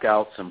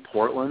walkouts in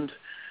Portland,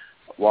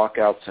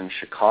 walkouts in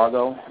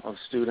Chicago of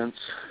students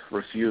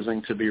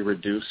refusing to be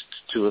reduced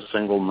to a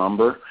single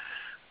number.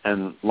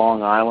 And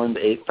Long Island,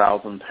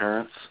 8,000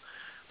 parents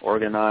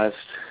organized,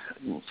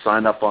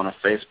 signed up on a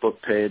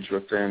Facebook page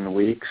within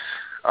weeks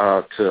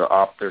to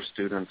opt their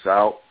students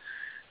out.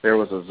 There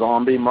was a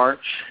zombie march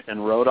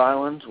in Rhode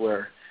Island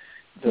where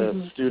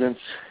the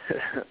students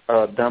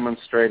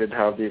demonstrated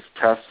how these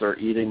tests are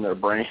eating their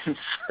brains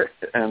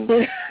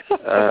and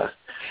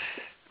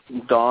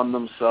donned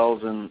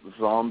themselves in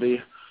zombie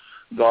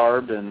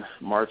garb and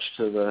marched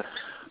to the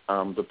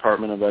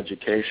Department of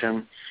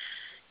Education.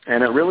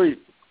 And it really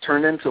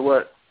turned into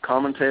what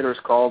commentators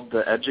called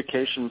the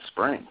education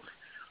spring,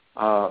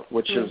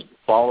 which has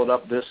followed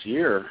up this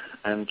year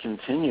and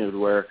continued,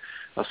 where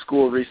a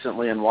school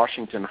recently in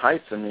Washington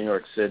Heights in New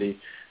York City,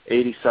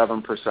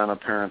 87%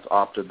 of parents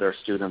opted their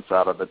students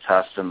out of the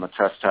test, and the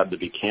test had to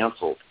be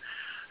canceled.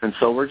 And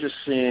so we're just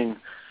seeing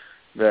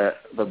the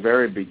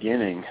very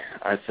beginning,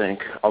 I think,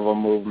 of a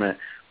movement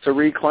to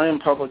reclaim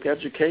public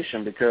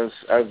education, because,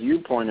 as you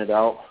pointed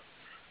out,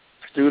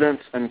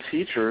 students and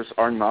teachers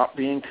are not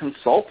being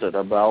consulted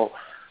about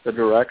the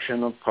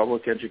direction of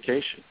public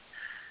education.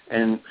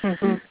 And,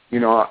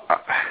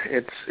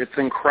 it's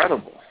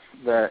incredible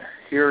that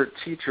here are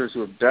teachers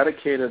who have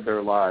dedicated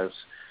their lives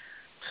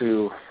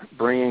to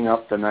bringing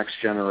up the next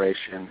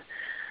generation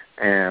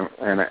and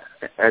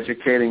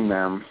educating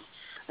them,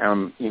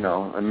 and,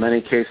 in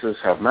many cases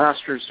have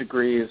master's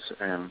degrees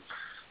and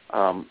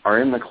are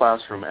in the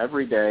classroom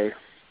every day,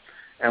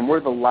 and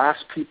we're the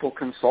last people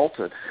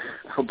consulted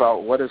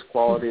about what is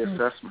quality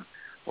assessment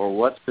or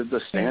what should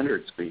the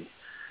standards be.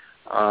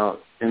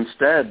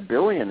 Instead,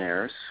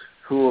 billionaires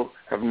who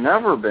have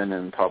never been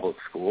in public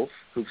schools,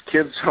 whose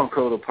kids don't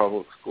go to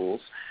public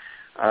schools,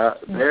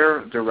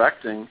 they're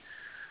directing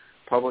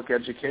public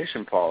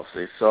education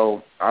policy.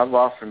 So I've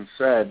often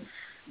said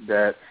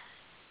that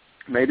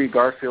maybe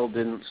Garfield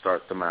didn't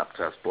start the map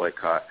test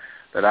boycott,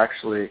 that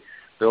actually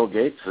Bill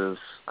Gates'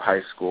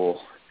 high school,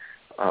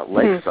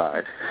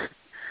 Lakeside,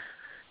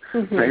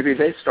 maybe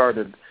they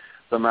started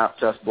the map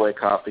test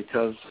boycott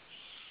because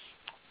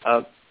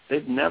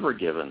they've never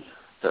given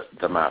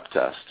the map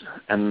test.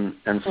 And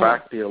in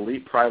fact, the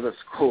elite private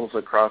schools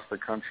across the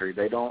country,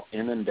 they don't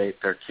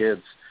inundate their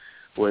kids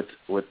with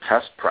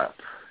test prep.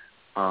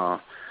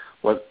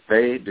 What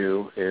they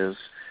do is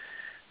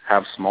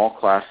have small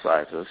class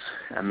sizes,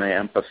 and they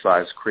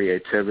emphasize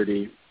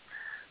creativity,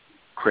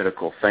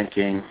 critical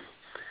thinking,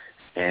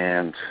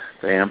 and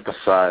they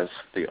emphasize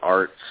the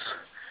arts.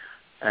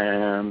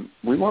 And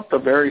we want the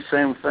very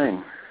same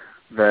thing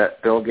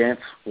that Bill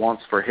Gates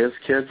wants for his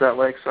kids at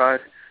Lakeside,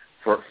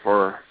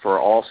 for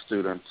all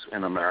students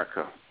in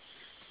America.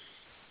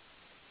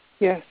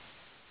 Yes.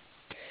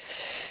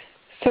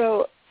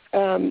 So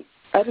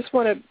I just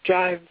want to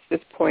drive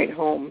this point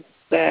home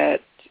that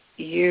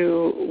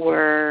you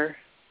were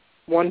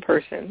one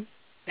person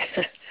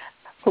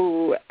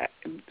who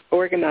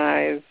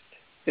organized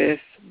this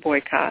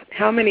boycott.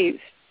 How many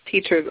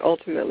teachers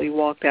ultimately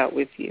walked out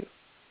with you?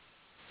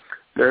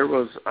 There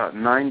was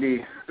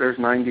 90. There's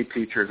 90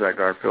 teachers at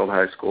Garfield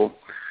High School,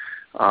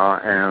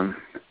 and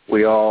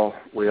we all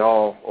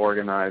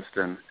organized,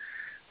 and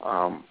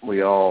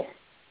we all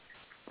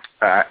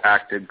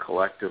acted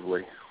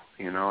collectively.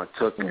 You know, it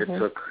took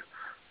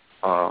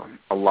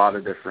a lot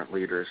of different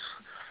leaders,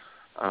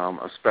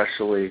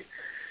 especially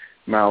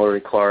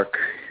Mallory Clark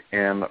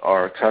and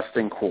our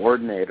testing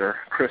coordinator,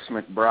 Chris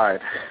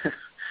McBride.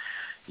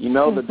 You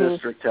know the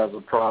district has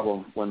a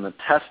problem when the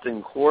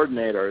testing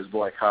coordinator is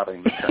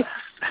boycotting the test.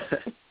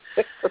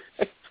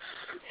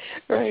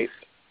 Right.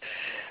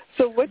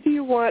 So what do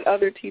you want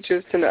other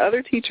teachers to know,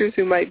 other teachers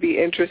who might be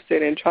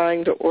interested in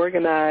trying to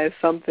organize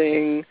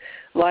something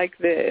like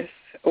this,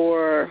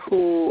 or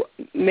who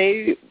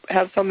may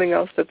have something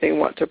else that they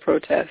want to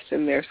protest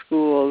in their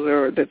schools,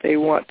 or that they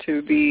want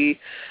to be,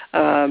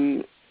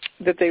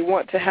 that they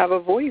want to have a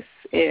voice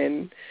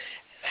in?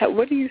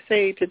 What do you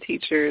say to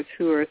teachers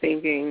who are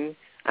thinking,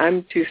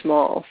 I'm too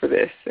small for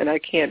this and I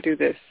can't do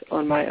this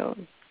on my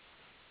own?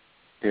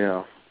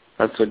 Yeah,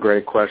 that's a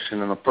great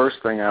question. And the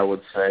first thing I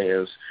would say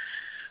is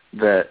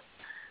that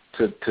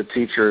to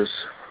teachers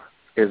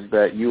is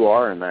that you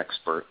are an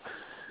expert,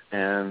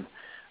 and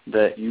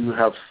that you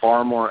have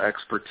far more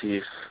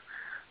expertise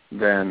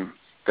than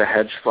the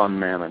hedge fund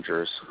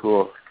managers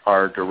who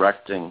are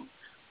directing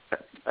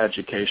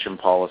education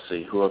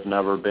policy, who have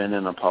never been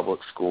in a public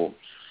school,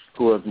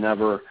 who have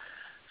never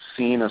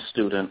seen a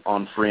student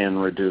on free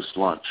and reduced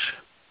lunch,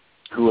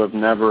 who have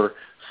never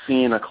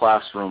seen a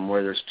classroom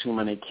where there's too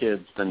many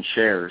kids than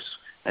chairs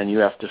and you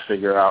have to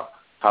figure out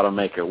how to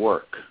make it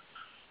work,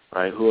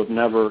 right? Who have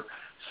never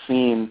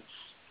seen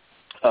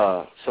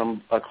a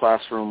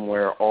classroom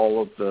where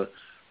all of the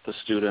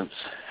students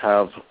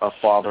have a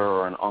father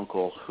or an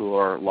uncle who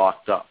are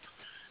locked up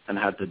and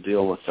had to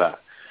deal with that,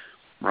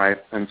 right?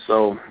 And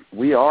so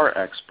we are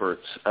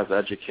experts as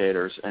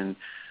educators, and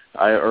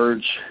I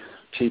urge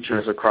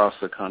teachers across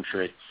the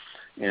country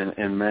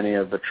in many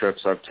of the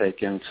trips I've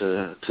taken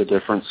to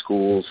different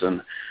schools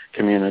and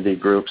community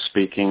groups,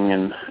 speaking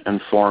in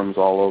forums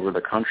all over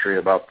the country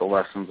about the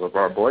lessons of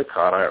our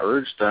boycott. I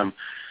urge them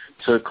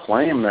to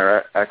claim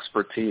their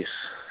expertise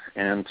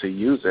and to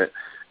use it,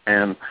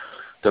 and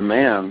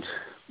demand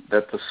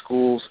that the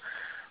schools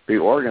be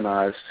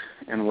organized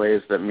in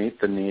ways that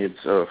meet the needs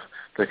of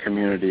the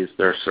communities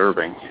they're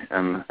serving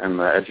and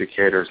the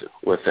educators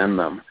within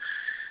them.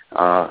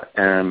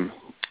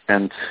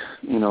 And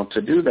you know,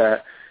 to do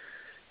that,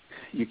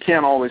 you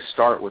can't always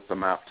start with the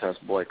map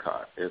test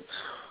boycott. It's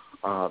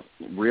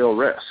real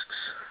risks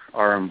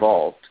are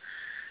involved,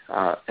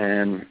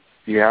 and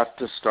you have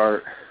to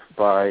start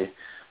by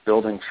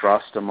building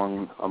trust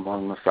among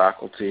the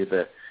faculty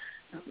that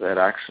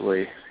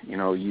actually, you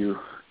know, you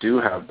do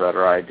have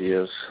better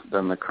ideas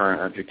than the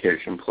current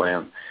education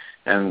plan.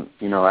 And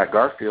you know, at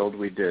Garfield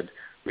we did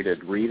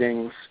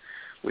readings,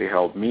 we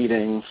held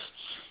meetings.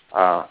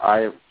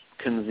 I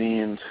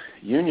convened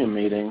union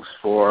meetings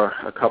for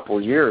a couple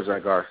years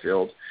at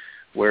Garfield,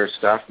 where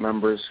staff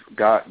members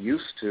got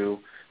used to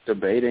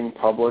debating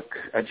public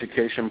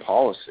education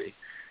policy.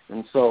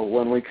 And so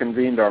when we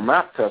convened our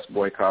map test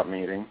boycott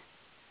meeting,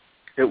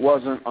 it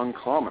wasn't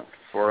uncommon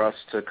for us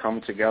to come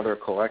together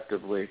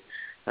collectively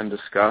and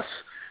discuss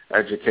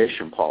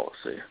education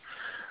policy.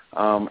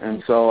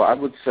 And so I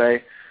would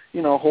say,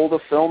 you know, hold a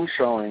film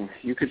showing.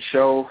 You could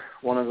show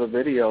one of the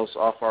videos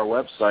off our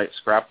website,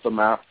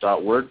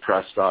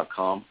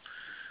 scrapthemap.wordpress.com,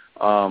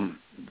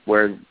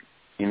 where,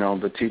 you know,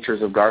 the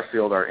teachers of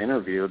Garfield are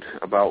interviewed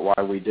about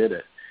why we did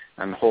it.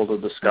 and hold a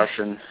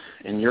discussion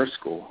in your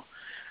school.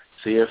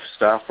 See if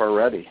staff are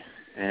ready,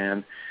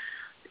 and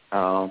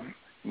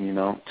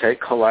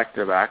take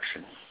collective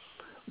action.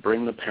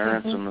 Bring the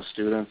parents and the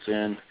students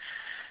in,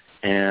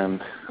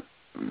 and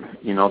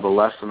the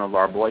lesson of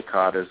our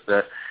boycott is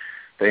that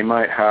they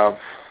might have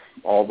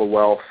all the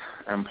wealth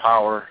and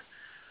power,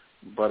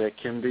 but it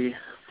can be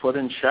put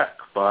in check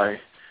by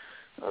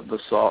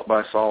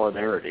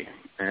solidarity.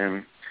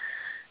 And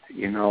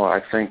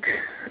I think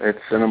it's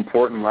an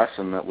important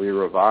lesson that we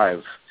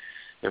revive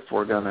if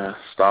we're going to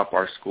stop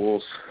our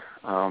schools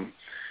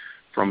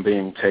from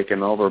being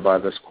taken over by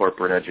this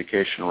corporate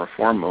education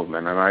reform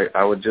movement. And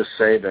I would just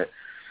say that,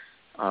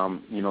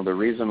 the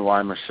reason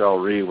why Michelle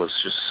Rhee was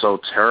just so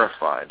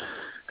terrified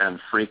and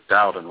freaked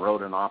out and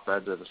wrote an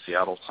op-ed to the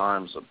Seattle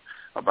Times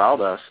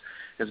about us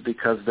is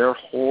because their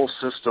whole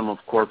system of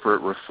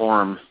corporate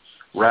reform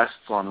rests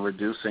on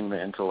reducing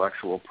the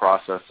intellectual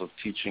process of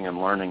teaching and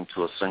learning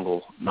to a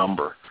single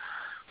number.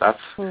 That's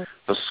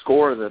the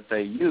score that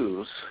they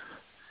use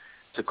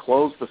to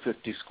close the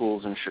 50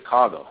 schools in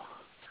Chicago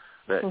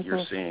that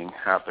you're seeing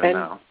happen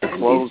now. To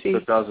close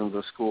the dozens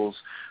of schools,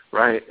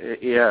 right?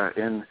 Yeah,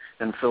 in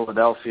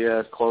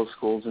Philadelphia, close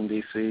schools in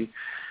D.C.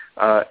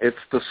 It's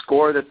the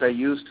score that they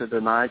use to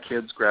deny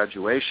kids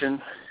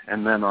graduation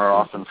and then are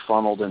often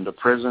funneled into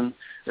prison.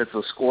 It's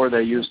the score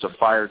they use to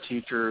fire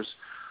teachers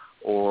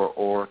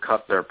or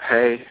cut their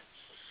pay.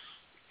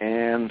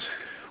 And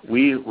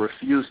we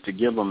refuse to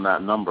give them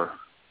that number.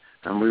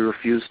 And we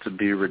refuse to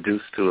be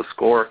reduced to a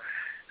score.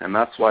 And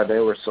that's why they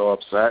were so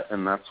upset,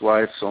 and that's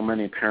why so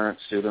many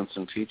parents, students,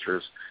 and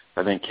teachers,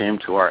 I think, came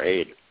to our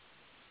aid.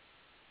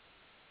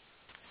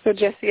 So,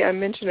 Jesse, I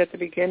mentioned at the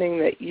beginning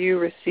that you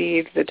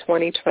received the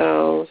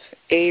 2012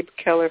 Abe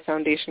Keller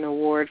Foundation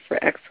Award for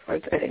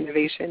Excellence and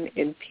Innovation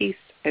in Peace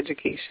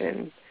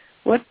Education.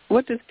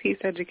 What does peace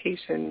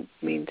education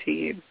mean to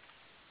you?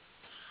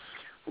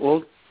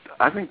 Well,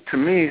 I think to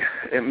me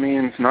it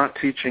means not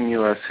teaching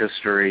U.S.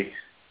 history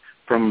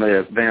from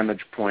the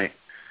vantage point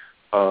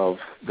of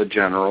the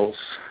generals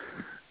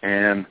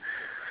and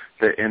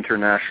the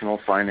international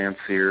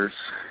financiers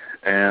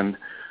and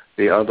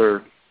the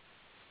other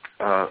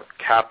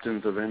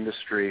captains of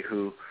industry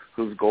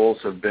whose goals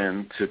have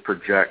been to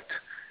project,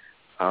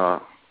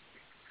 a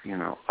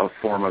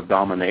form of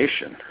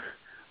domination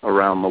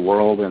around the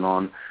world and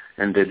on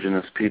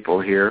indigenous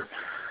people here.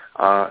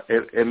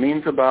 It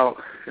means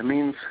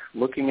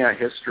looking at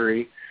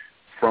history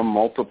from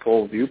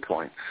multiple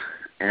viewpoints,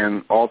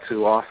 and all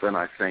too often,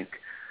 I think,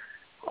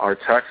 our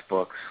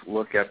textbooks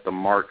look at the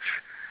march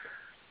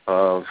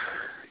of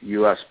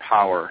U.S.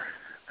 power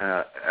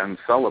and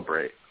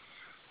celebrate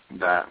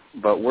that.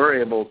 But we're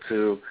able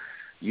to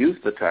use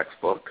the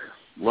textbook,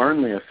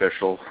 learn the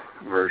official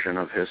version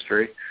of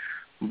history,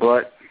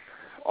 but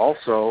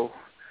also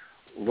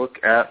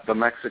look at the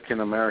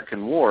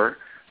Mexican-American War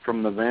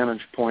from the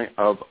vantage point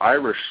of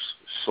Irish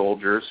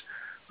soldiers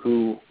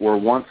who were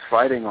once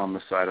fighting on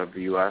the side of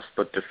the U.S.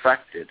 but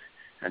defected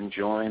and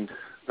joined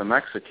the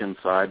Mexican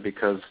side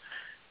because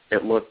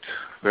it looked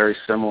very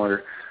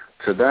similar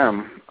to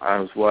them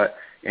as what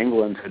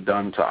England had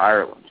done to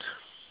Ireland,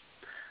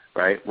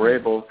 right? We're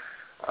able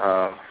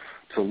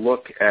to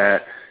look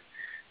at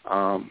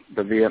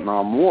the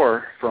Vietnam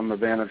War from the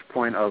vantage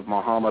point of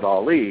Muhammad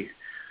Ali,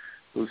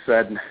 who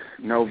said,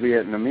 no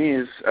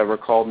Vietnamese ever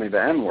called me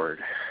the N-word,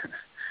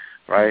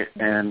 right?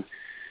 And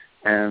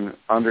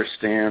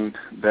understand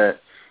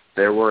that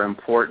there were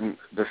important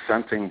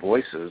dissenting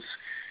voices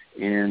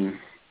in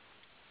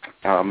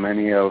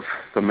many of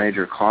the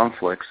major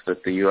conflicts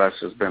that the U.S.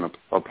 has been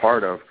a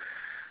part of,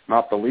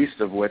 not the least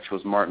of which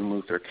was Martin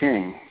Luther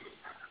King,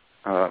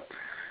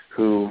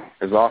 who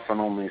is often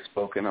only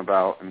spoken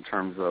about in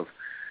terms of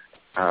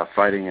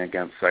fighting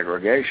against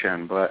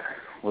segregation, but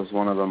was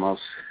one of the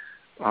most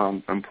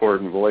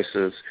important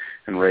voices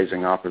in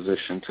raising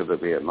opposition to the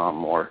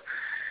Vietnam War.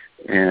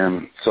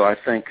 And so I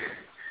think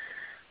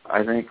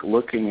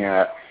looking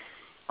at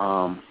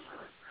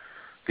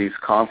these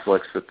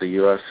conflicts that the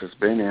U.S. has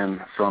been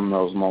in from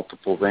those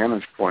multiple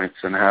vantage points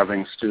and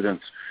having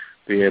students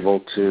be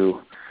able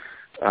to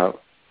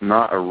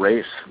not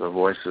erase the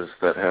voices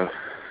that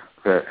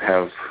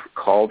have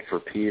called for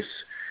peace,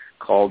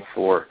 called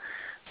for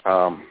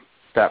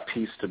that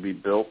peace to be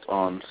built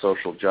on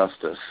social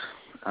justice,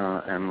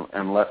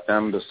 and let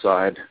them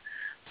decide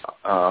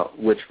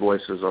which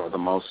voices are the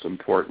most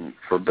important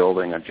for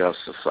building a just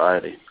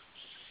society.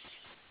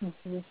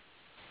 Mm-hmm.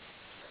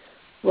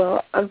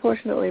 Well,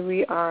 unfortunately,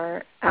 we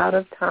are out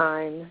of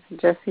time.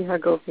 Jesse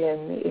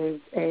Hagopian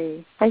is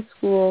a high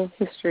school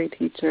history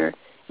teacher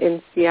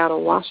in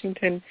Seattle,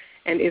 Washington,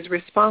 and is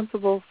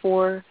responsible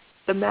for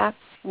the MAP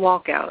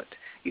walkout.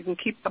 You can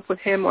keep up with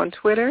him on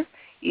Twitter.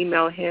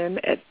 Email him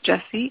at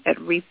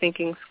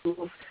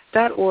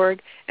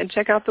jesse@rethinkingschools.org, and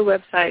check out the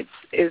websites.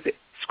 Is it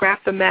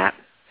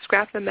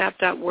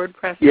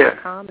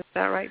scrapthemap.wordpress.com? Is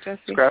that right,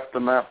 Jesse?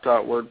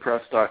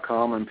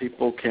 Scrapthemap.wordpress.com, and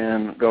people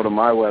can go to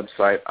my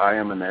website,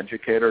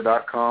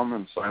 IamAnEducator.com,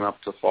 and sign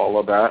up to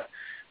follow that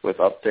with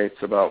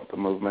updates about the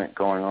movement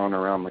going on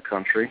around the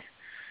country.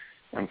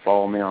 and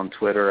follow me on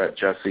Twitter at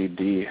Jesse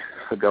D.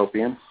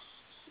 Hagopian.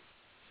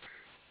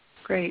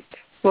 Great.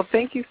 Well,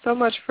 thank you so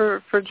much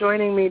for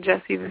joining me,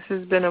 Jesse. This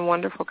has been a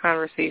wonderful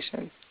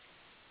conversation.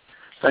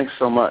 Thanks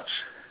so much.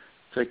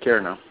 Take care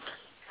now.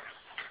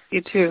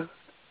 You too.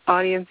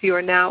 Audience, you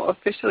are now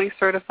officially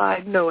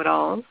certified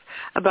know-it-alls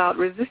about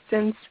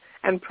resistance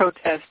and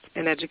protest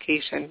in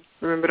education.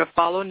 Remember to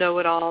follow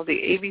Know-It-All, the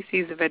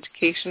ABCs of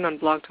Education on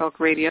Blog Talk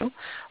Radio.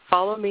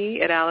 Follow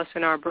me at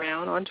Allison R.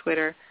 Brown on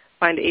Twitter.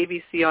 Find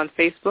ABC on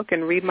Facebook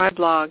and read my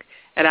blog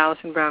at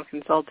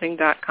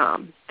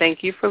AllisonBrownConsulting.com.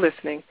 Thank you for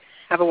listening.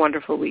 Have a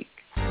wonderful week.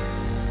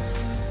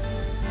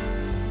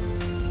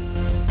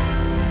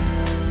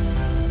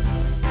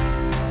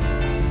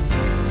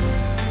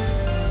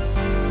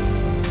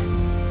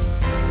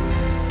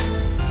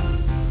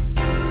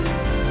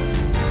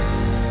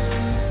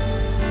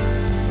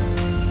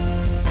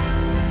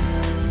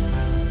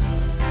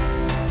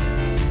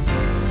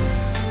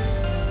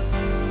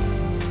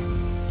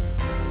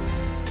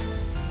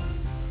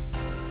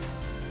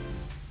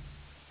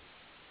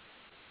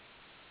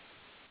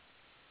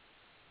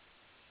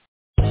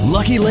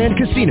 Lucky Land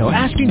Casino,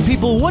 asking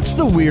people, what's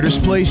the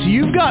weirdest place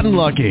you've gotten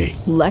lucky?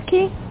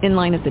 Lucky? In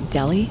line at the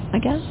deli, I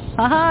guess?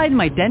 Aha, in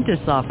my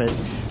dentist's office.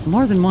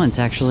 More than once,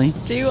 actually.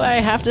 Do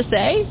I have to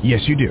say?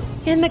 Yes, you do.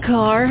 In the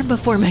car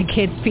before my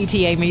kids'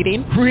 PTA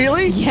meeting.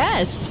 Really?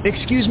 Yes.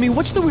 Excuse me,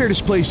 what's the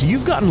weirdest place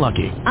you've gotten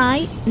lucky?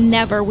 I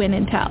never win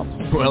and tell.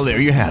 Well,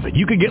 there you have it.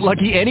 You can get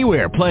lucky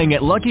anywhere, playing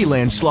at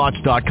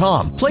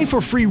LuckyLandSlots.com. Play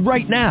for free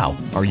right now.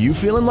 Are you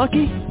feeling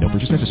lucky? No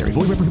purchase necessary.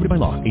 Void where prohibited by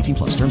law.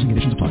 18+. Terms and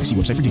conditions apply. See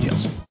website for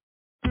details.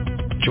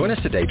 Join us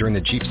today during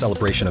the Jeep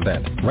Celebration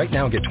event. Right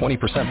now, get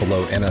 20%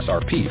 below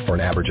MSRP for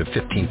an average of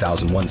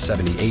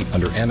 $15,178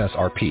 under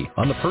MSRP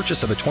on the purchase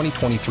of a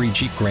 2023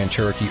 Jeep Grand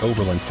Cherokee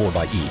Overland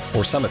 4xE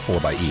or Summit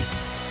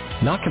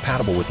 4xE. Not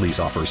compatible with lease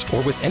offers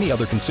or with any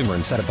other consumer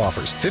incentive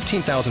offers.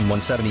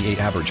 $15,178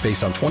 average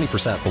based on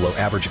 20% below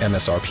average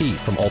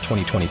MSRP from all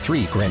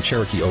 2023 Grand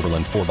Cherokee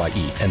Overland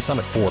 4xE and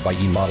Summit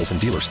 4xE models in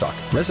dealer stock.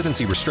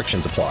 Residency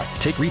restrictions apply.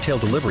 Take retail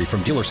delivery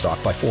from dealer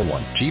stock by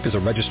 4/1. Jeep is a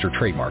registered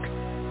trademark.